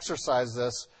exercise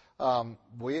this.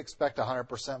 We expect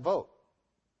 100% vote,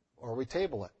 or we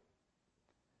table it.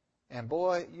 And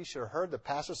boy, you should have heard the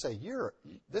pastor say,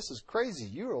 this is crazy.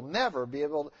 You will never be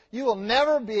able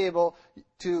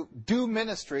to do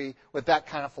ministry with that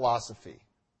kind of philosophy.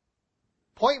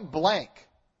 Point blank,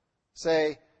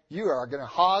 say, you are going to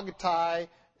hog tie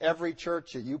every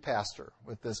church that you pastor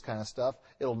with this kind of stuff.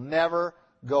 It'll never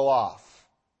go off.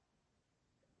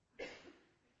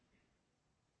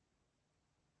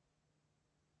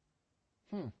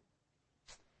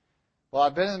 Well,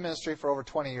 I've been in the ministry for over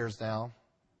 20 years now.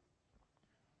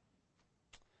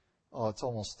 Oh, it's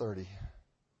almost 30.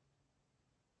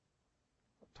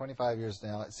 25 years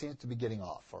now. It seems to be getting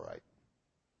off, all right.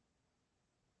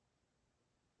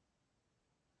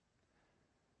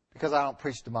 Because I don't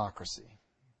preach democracy.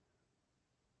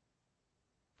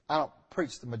 I don't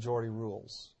preach the majority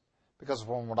rules. Because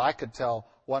from what I could tell,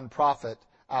 one prophet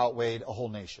outweighed a whole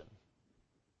nation.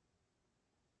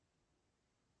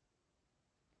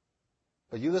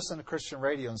 But you listen to Christian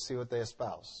radio and see what they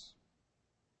espouse.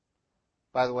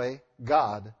 By the way,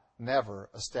 God never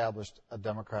established a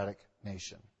democratic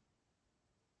nation.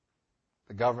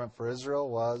 The government for Israel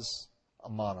was a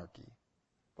monarchy.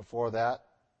 Before that,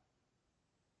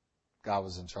 God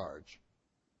was in charge.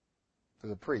 Through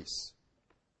the priests,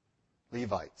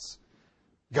 Levites.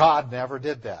 God never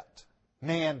did that.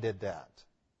 Man did that.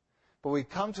 But we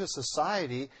come to a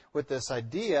society with this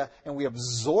idea, and we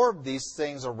absorb these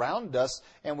things around us,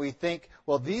 and we think,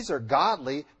 well, these are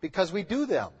godly because we do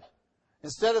them.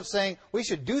 Instead of saying we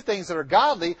should do things that are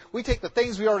godly, we take the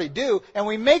things we already do and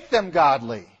we make them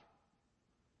godly.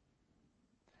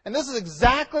 And this is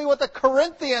exactly what the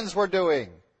Corinthians were doing.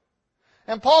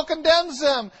 And Paul condemns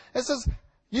them and says,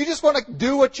 you just want to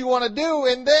do what you want to do,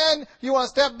 and then you want to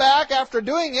step back after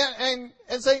doing it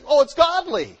and say, oh, it's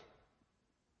godly.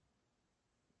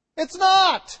 It's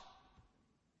not.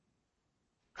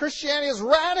 Christianity is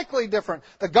radically different.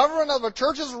 The government of a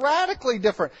church is radically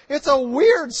different. It's a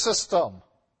weird system.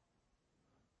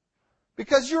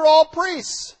 Because you're all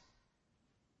priests.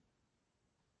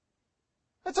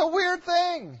 It's a weird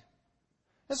thing.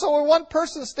 And so when one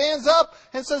person stands up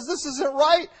and says this isn't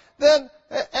right, then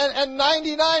and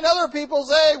 99 other people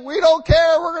say, we don't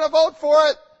care, we're going to vote for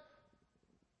it.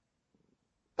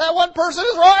 That one person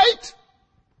is right.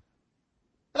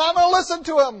 And I'm going to listen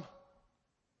to him.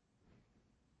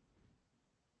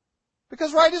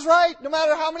 Because right is right, no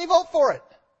matter how many vote for it.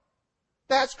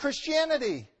 That's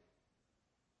Christianity.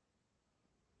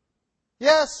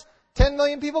 Yes, 10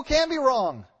 million people can be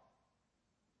wrong.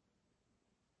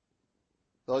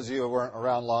 Those of you who weren't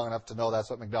around long enough to know that's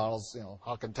what McDonald's,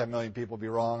 how can 10 million people be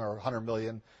wrong or 100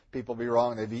 million people be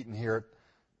wrong? They've eaten here.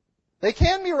 They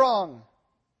can be wrong.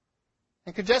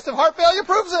 And congestive heart failure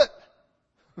proves it.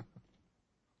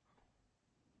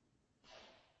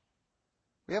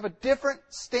 We have a different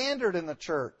standard in the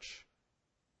church.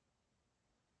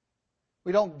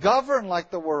 We don't govern like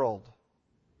the world.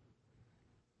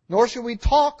 Nor should we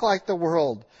talk like the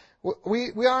world. We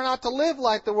are not to live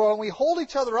like the world, and we hold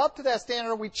each other up to that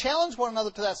standard, and we challenge one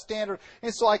another to that standard.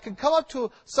 And so I can come up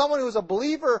to someone who is a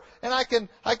believer, and I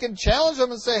can challenge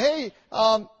them and say, hey,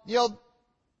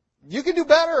 you can do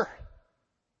better.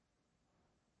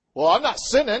 Well, I'm not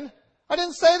sinning. I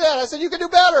didn't say that. I said you can do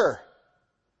better.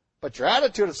 But your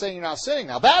attitude of saying you're not sinning,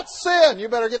 now that's sin. You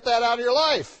better get that out of your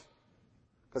life.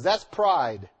 Because that's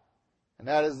pride. And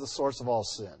that is the source of all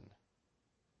sin.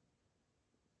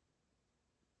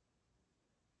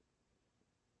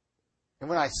 And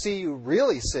when I see you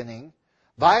really sinning,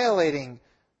 violating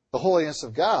the holiness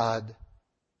of God,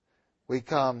 we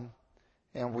come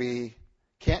and we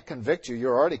can't convict you.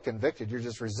 You're already convicted. You're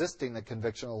just resisting the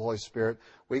conviction of the Holy Spirit.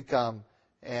 We come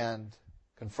and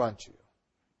confront you.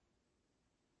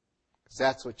 Because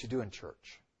that's what you do in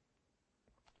church.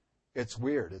 It's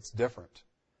weird. It's different.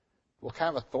 What kind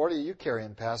of authority are you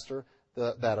carrying, Pastor?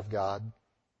 That of God.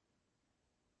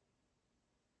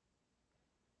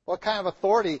 What kind of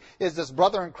authority is this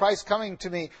brother in Christ coming to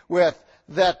me with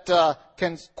that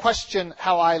can question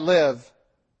how I live?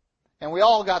 And we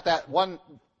all got that one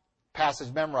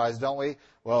passage memorized, don't we?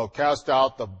 Well, cast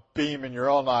out the beam in your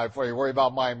own eye before you worry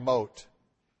about my mote.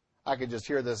 I could just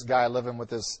hear this guy living with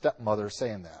his stepmother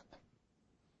saying that.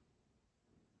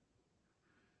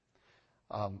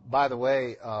 By the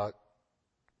way,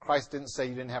 Christ didn't say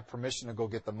you didn't have permission to go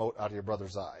get the mote out of your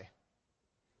brother's eye.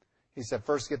 He said,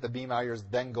 first get the beam out of yours,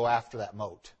 then go after that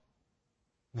mote.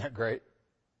 Isn't that great?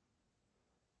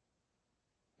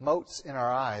 Motes in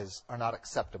our eyes are not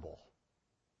acceptable.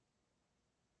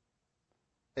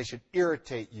 They should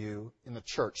irritate you in the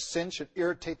church. Sin should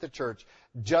irritate the church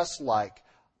just like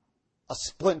a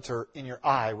splinter in your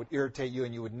eye would irritate you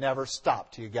and you would never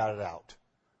stop till you got it out.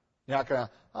 You're not going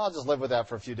to, I'll just live with that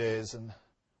for a few days and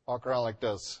walk around like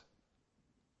this.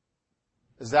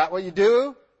 Is that what you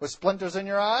do with splinters in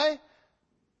your eye?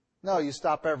 No, you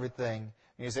stop everything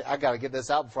and you say, I got to get this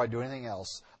out before I do anything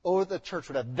else. Oh, the church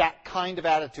would have that kind of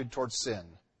attitude towards sin.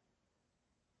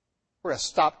 We're going to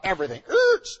stop everything.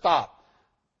 Stop.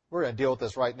 We're going to deal with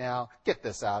this right now. Get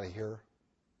this out of here.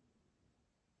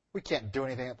 We can't do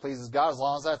anything that pleases God as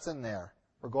long as that's in there.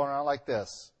 We're going around like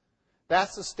this.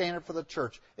 That's the standard for the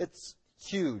church. It's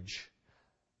huge.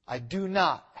 I do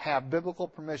not have biblical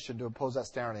permission to impose that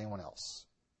standard on anyone else.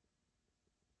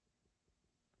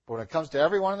 But when it comes to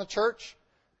everyone in the church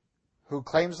who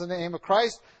claims the name of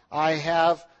Christ, I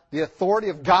have the authority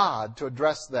of God to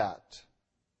address that.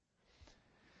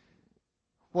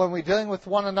 When we're dealing with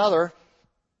one another,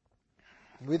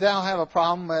 we now have a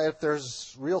problem if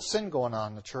there's real sin going on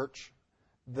in the church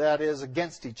that is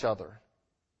against each other.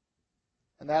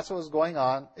 And that's what was going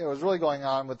on. It was really going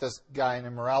on with this guy in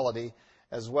immorality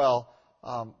as well.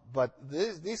 But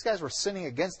these guys were sinning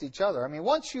against each other. I mean,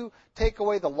 once you take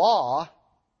away the law,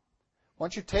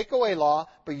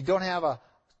 but you don't have a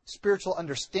spiritual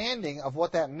understanding of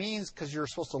what that means because you're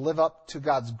supposed to live up to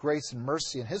God's grace and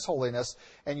mercy and His holiness,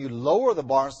 and you lower the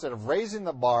bar instead of raising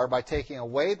the bar by taking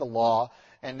away the law,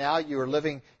 and now you are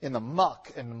living in the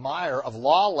muck and mire of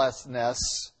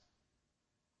lawlessness,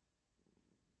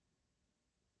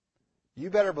 you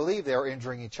better believe they are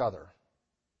injuring each other.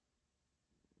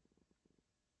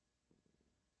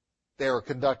 They were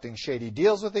conducting shady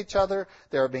deals with each other.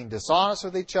 They were being dishonest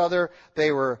with each other.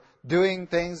 They were doing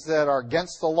things that are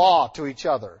against the law to each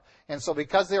other. And so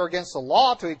because they were against the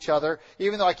law to each other,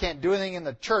 even though I can't do anything in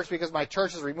the church because my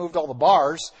church has removed all the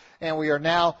bars and we are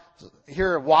now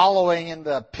here wallowing in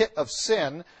the pit of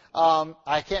sin,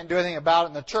 I can't do anything about it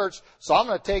in the church. So I'm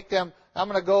going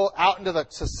to go out into the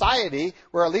society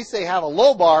where at least they have a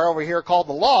low bar over here called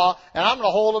the law, and I'm going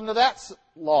to hold them to that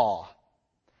law.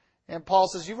 And Paul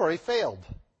says, you've already failed.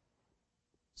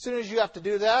 As soon as you have to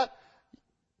do that,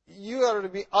 you are to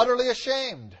be utterly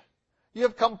ashamed. You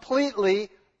have completely,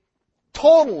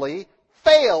 totally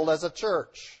failed as a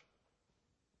church.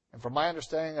 And from my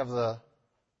understanding of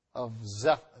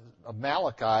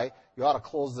Malachi, you ought to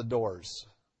close the doors.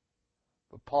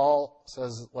 But Paul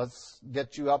says, let's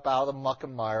get you up out of the muck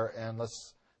and mire and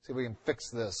let's see if we can fix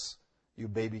this, you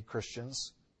baby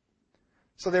Christians.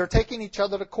 So they were taking each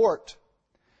other to court.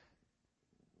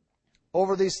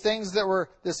 over these things that were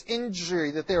this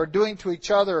injury that they were doing to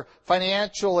each other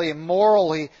financially and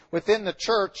morally within the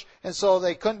church. And so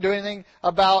they couldn't do anything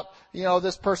about,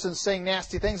 this person saying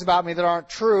nasty things about me that aren't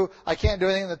true. I can't do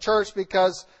anything in the church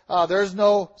because there's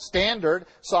no standard.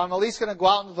 So I'm at least going to go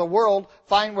out into the world,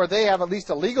 find where they have at least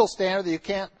a legal standard that you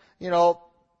can't,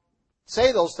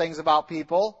 say those things about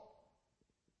people.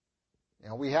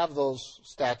 We have those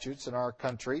statutes in our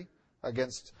country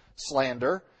against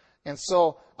slander. And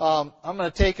so I'm going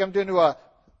to take them into a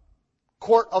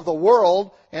court of the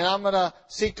world, and I'm going to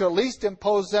seek to at least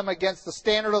impose them against the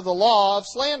standard of the law of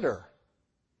slander.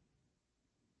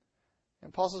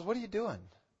 And Paul says, what are you doing?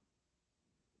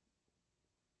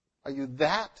 Are you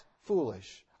that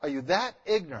foolish? Are you that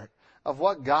ignorant of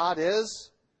what God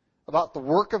is? About the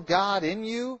work of God in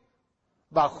you?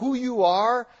 About who you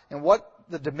are and what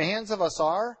the demands of us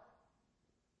are?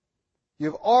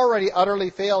 You've already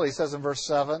utterly failed, he says in verse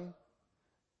 7,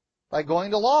 by going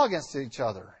to law against each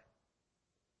other.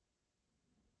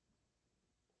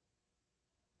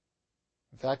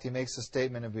 In fact, he makes the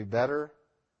statement, it would be better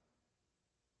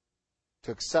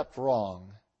to accept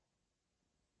wrong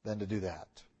than to do that.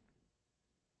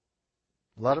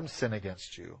 Let them sin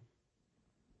against you.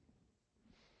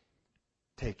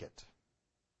 Take it.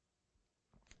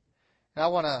 And I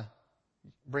want to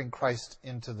bring Christ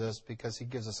into this because he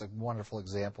gives us a wonderful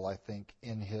example, I think,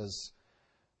 in his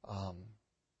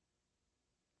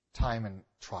time and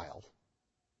trial.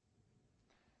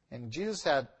 And Jesus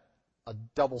had a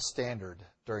double standard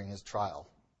during his trial.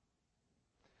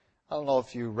 I don't know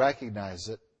if you recognize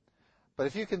it, but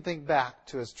if you can think back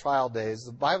to his trial days,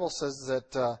 the Bible says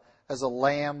that as a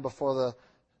lamb before the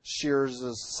shears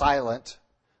is silent,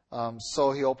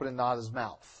 so he opened not his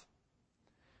mouth.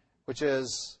 Which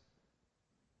is,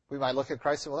 we might look at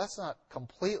Christ and say, well, that's not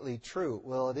completely true.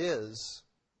 Well, it is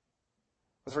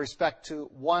with respect to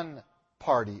one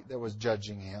party that was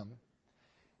judging him,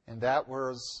 and that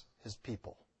was his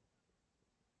people.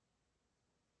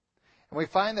 And we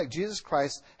find that Jesus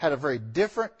Christ had a very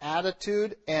different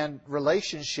attitude and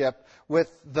relationship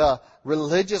with the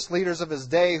religious leaders of his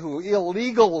day who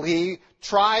illegally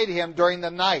tried him during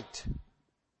the night.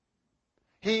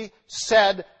 He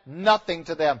said nothing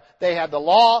to them. They had the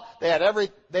law.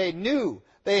 They knew.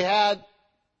 They had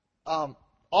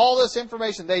all this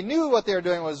information. They knew what they were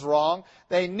doing was wrong.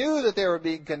 They knew that they were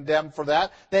being condemned for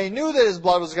that. They knew that his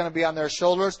blood was going to be on their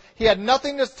shoulders. He had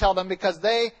nothing to tell them because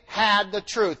they had the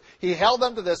truth. He held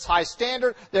them to this high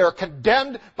standard. They were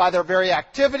condemned by their very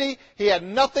activity. He had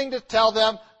nothing to tell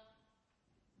them.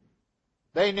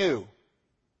 They knew.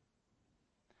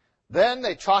 Then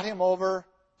they trot him over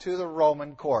to the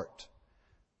Roman court.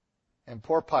 And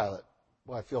poor Pilate,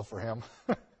 well, I feel for him.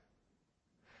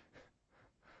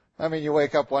 I mean, you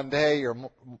wake up one day, your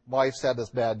wife's had this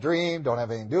bad dream, don't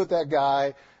have anything to do with that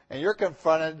guy, and you're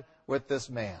confronted with this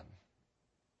man.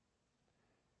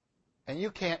 And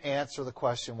you can't answer the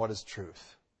question, what is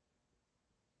truth?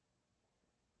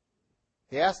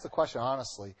 He asked the question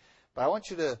honestly, but I want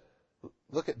you to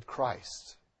look at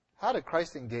Christ. How did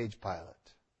Christ engage Pilate?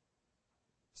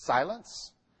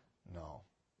 Silence? No.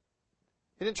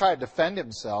 He didn't try to defend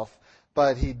himself,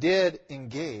 but he did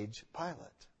engage Pilate.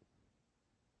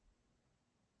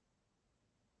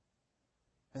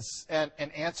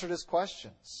 And answered his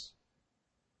questions.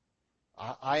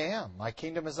 I am. My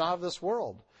kingdom is not of this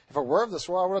world. If it were of this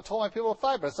world, I would have told my people to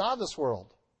fight, but it's not of this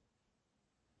world.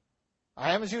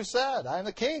 I am as you said. I am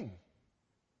the king.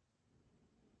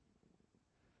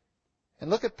 And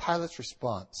look at Pilate's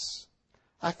response.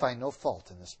 I find no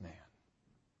fault in this man.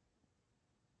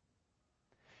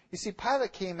 You see,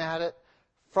 Pilate came at it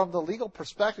from the legal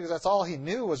perspective, that's all he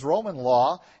knew was Roman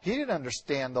law. He didn't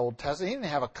understand the Old Testament. He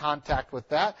didn't have a contact with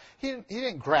that. He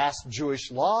didn't grasp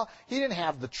Jewish law. He didn't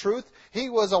have the truth. He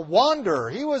was a wanderer.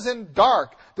 He was in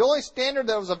dark. The only standard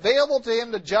that was available to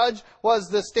him to judge was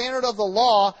the standard of the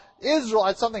law. Israel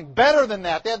had something better than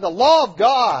that. They had the law of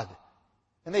God.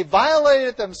 And they violated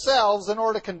it themselves in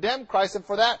order to condemn Christ. And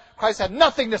for that, Christ had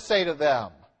nothing to say to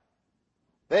them.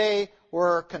 They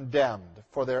were condemned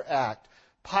for their act.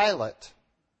 Pilate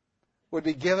would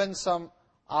be given some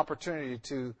opportunity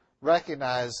to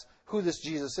recognize who this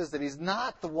Jesus is, that he's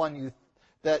not the one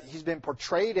that he's been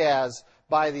portrayed as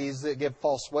by these that give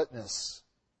false witness.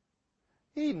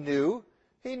 He knew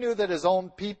that his own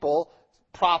people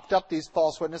propped up these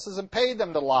false witnesses and paid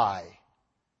them to lie.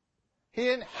 He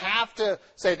didn't have to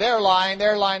say, they're lying.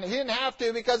 He didn't have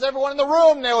to because everyone in the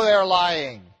room knew they were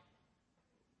lying.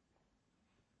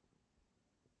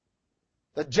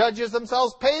 The judges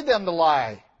themselves paid them to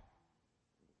lie.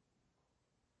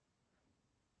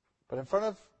 But in front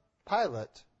of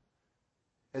Pilate,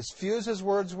 As few as his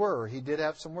words were, he did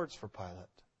have some words for Pilate.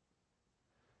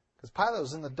 Because Pilate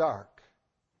was in the dark.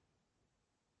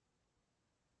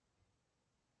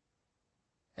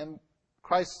 And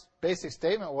Christ's basic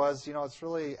statement was, it's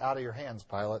really out of your hands,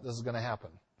 Pilate. This is going to happen.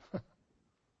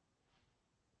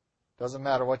 Doesn't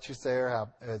matter what you say or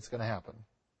it's going to happen.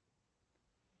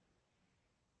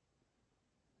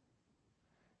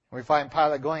 We find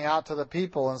Pilate going out to the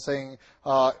people and saying,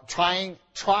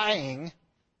 trying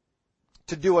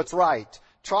to do what's right,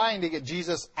 trying to get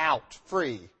Jesus out,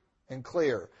 free and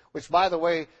clear. Which, by the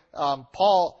way,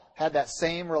 Paul had that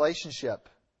same relationship.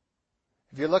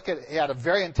 If you look at, he had a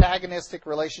very antagonistic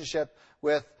relationship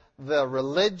with the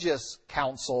religious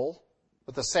council,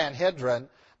 with the Sanhedrin,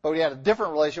 but he had a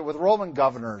different relationship with Roman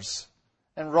governors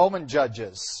and Roman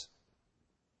judges.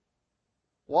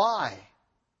 Why?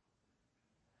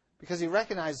 Because he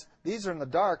recognized these are in the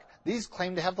dark. These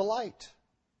claim to have the light.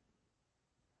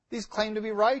 These claim to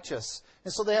be righteous.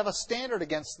 And so they have a standard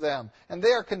against them. And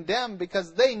they are condemned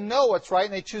because they know what's right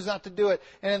and they choose not to do it.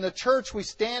 And in the church, we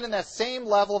stand in that same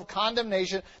level of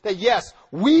condemnation that, yes,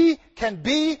 we can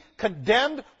be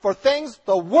condemned for things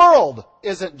the world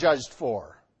isn't judged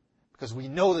for. Because we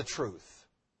know the truth.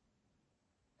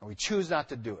 And we choose not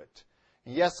to do it.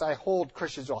 And yes, I hold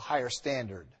Christians to a higher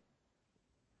standard.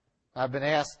 I've been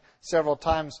asked several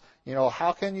times,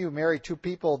 how can you marry two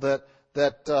people that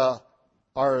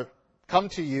are come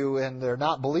to you and they're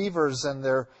not believers and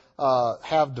they're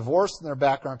have divorce in their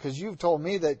background? Because you've told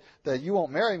me that you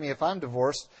won't marry me if I'm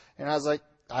divorced. And I was like,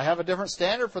 I have a different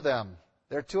standard for them.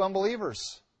 They're two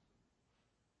unbelievers.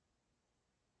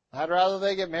 I'd rather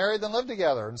they get married than live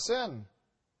together and sin.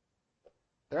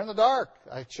 They're in the dark.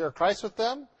 I share Christ with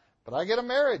them, but I get them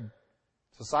married.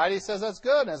 Society says that's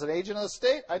good. And as an agent of the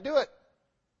state, I do it.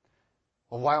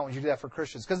 Well, why don't you do that for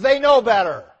Christians? Because they know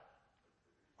better.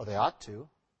 Or they ought to.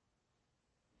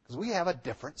 Because we have a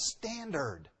different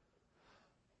standard.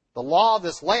 The law of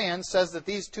this land says that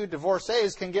these two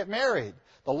divorcees can get married.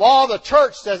 The law of the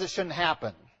church says it shouldn't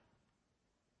happen.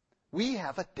 We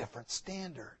have a different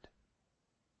standard.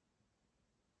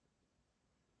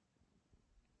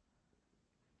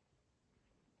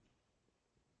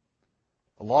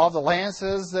 The law of the land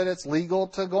says that it's legal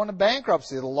to go into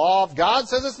bankruptcy. The law of God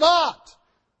says it's not.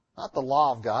 Not the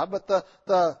law of God, but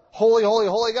the holy, holy,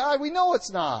 holy God. We know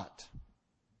it's not.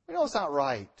 We know it's not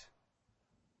right.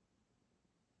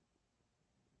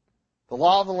 The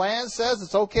law of the land says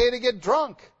it's okay to get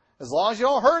drunk as long as you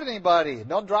don't hurt anybody.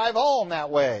 Don't drive home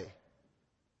that way.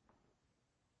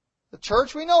 The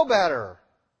church, we know better.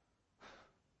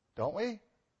 Don't we?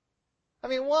 I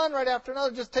mean, one right after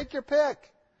another. Just take your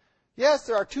pick. Yes,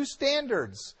 there are two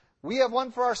standards. We have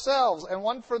one for ourselves and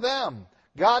one for them.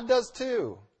 God does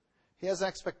too. He has an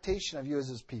expectation of you as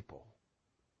His people.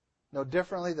 No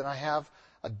differently than I have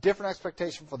a different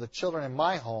expectation for the children in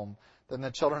my home than the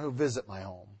children who visit my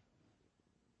home.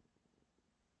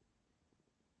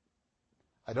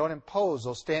 I don't impose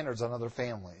those standards on other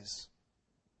families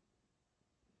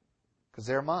because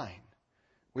they're mine.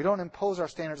 We don't impose our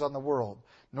standards on the world,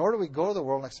 nor do we go to the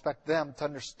world and expect them to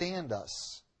understand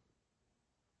us.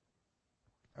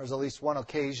 There was at least one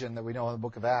occasion that we know in the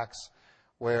book of Acts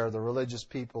where the religious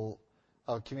people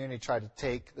of a community tried to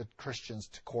take the Christians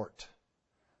to court.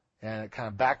 And it kind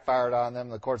of backfired on them.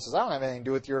 The court says, I don't have anything to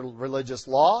do with your religious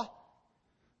law.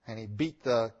 And he beat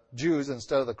the Jews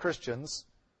instead of the Christians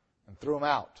and threw them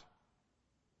out.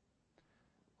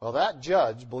 Well, that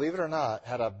judge, believe it or not,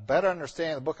 had a better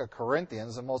understanding of the book of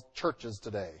Corinthians than most churches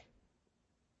today.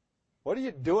 What are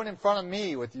you doing in front of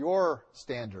me with your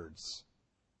standards?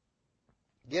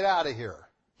 Get out of here.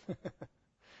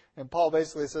 And Paul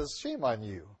basically says, shame on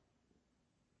you.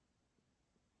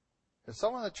 If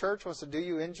someone in the church wants to do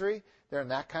you injury, they're in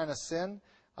that kind of sin,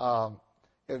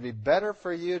 it would be better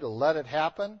for you to let it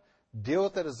happen. Deal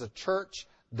with it as a church.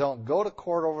 Don't go to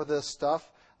court over this stuff.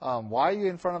 Why are you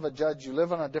in front of a judge? You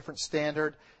live on a different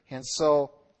standard. And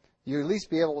so you at least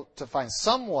be able to find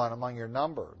someone among your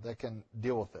number that can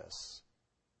deal with this.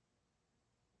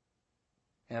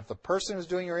 And if the person who's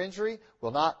doing your injury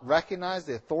will not recognize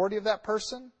the authority of that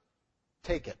person,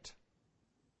 take it.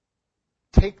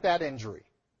 Take that injury.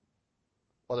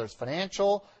 Whether it's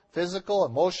financial, physical,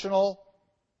 emotional,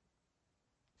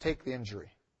 take the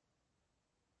injury.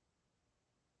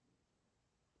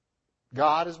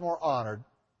 God is more honored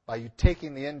by you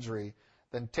taking the injury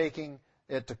than taking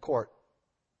it to court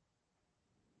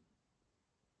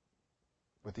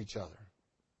with each other.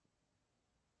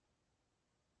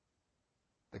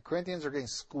 The Corinthians are getting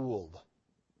schooled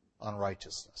on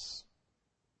righteousness.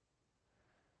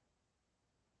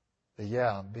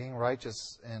 Being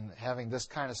righteous and having this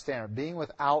kind of standard, being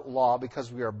without law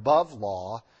because we are above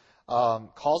law,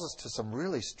 calls us to some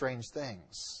really strange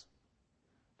things.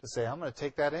 To say, I'm going to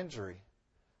take that injury.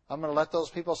 I'm going to let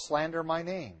those people slander my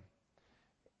name.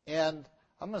 And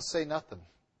I'm going to say nothing.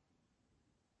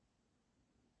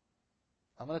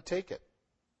 I'm going to take it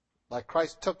like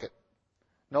Christ took it,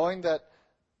 knowing that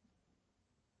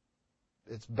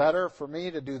it's better for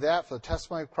me to do that for the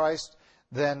testimony of Christ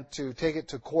than to take it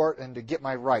to court and to get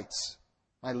my rights,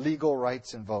 my legal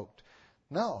rights invoked.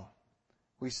 No.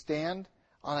 We stand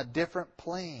on a different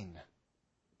plane.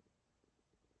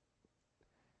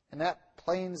 And that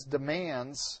plane's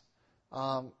demands,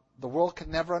 the world could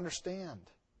never understand.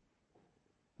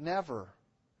 Never.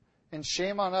 And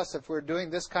shame on us if we're doing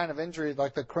this kind of injury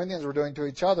like the Corinthians were doing to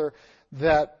each other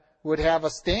that would have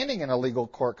us standing in a legal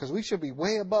court, because we should be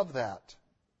way above that.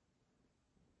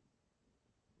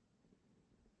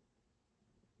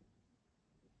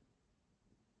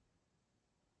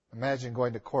 Imagine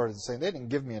going to court and saying, they didn't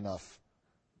give me enough.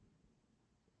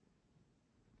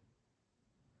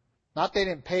 Not they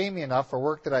didn't pay me enough for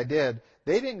work that I did.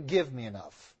 They didn't give me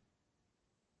enough.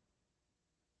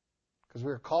 Because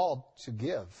we are called to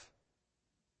give,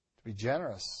 to be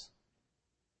generous,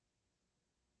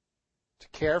 to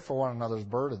care for one another's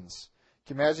burdens.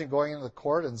 Can you imagine going into the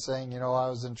court and saying, I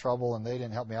was in trouble and they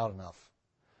didn't help me out enough?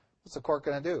 What's the court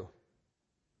going to do?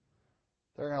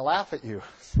 They're going to laugh at you.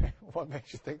 What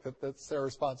makes you think that that's their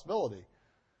responsibility?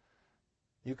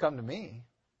 You come to me.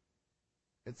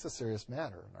 It's a serious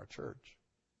matter in our church.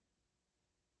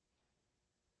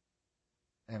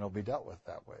 And it'll be dealt with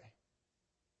that way.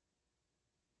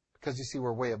 Because you see,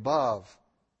 we're way above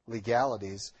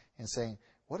legalities in saying,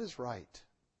 what is right?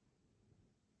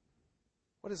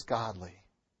 What is godly?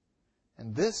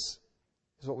 And this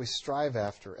is what we strive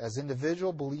after as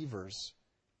individual believers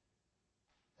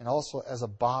and also as a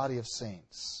body of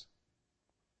saints.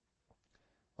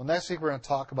 Well, next week we're going to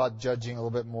talk about judging a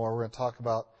little bit more. We're going to talk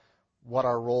about what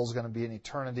our role is going to be in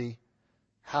eternity,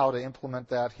 how to implement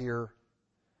that here.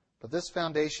 But this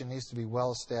foundation needs to be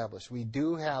well established. We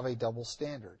do have a double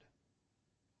standard.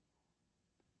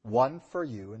 One for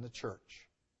you in the church,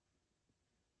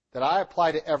 that I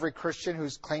apply to every Christian who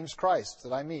claims Christ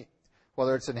that I meet,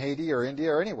 whether it's in Haiti or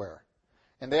India or anywhere.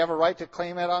 And they have a right to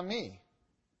claim it on me.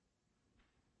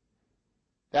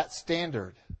 That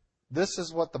standard. This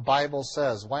is what the Bible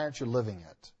says. Why aren't you living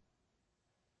it?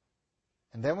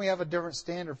 And then we have a different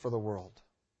standard for the world.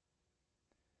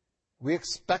 We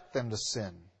expect them to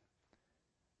sin.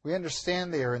 We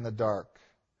understand they are in the dark.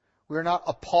 We are not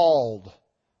appalled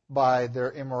by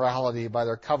their immorality, by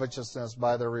their covetousness,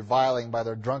 by their reviling, by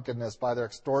their drunkenness, by their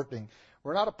extorting.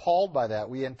 We're not appalled by that.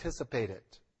 We anticipate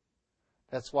it.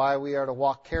 That's why we are to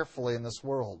walk carefully in this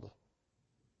world.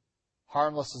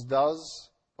 Harmless as doves,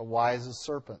 but wise as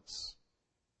serpents.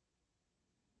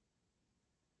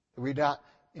 We not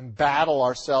embattle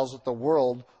ourselves with the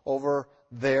world over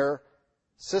their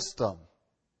system.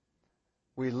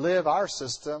 We live our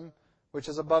system, which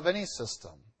is above any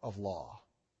system of law.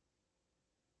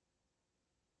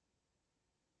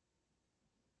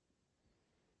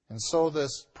 And so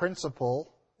this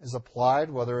principle is applied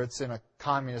whether it's in a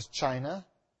communist China,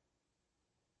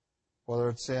 whether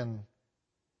it's in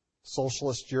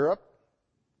socialist Europe,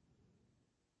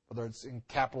 whether it's in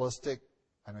capitalistic,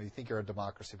 I know you think you're a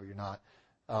democracy, but you're not,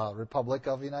 Republic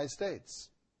of the United States.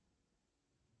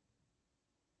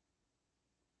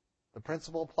 The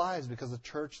principle applies because the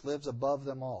church lives above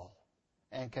them all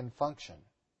and can function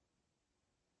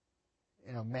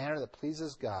in a manner that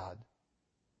pleases God,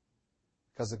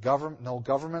 because no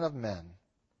government of men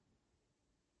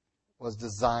was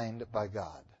designed by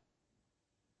God.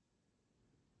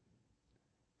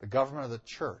 The government of the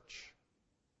church,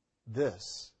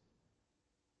 this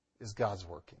is God's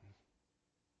working.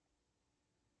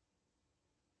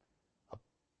 A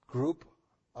group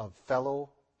of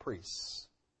fellow priests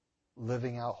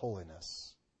living out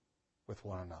holiness with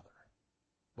one another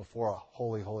before a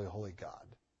holy, holy, holy God.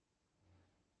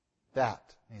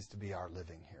 That needs to be our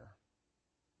living here.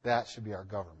 That should be our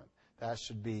government. That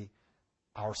should be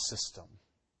our system.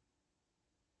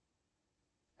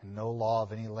 And no law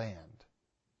of any land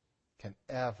can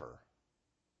ever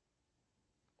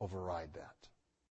override that.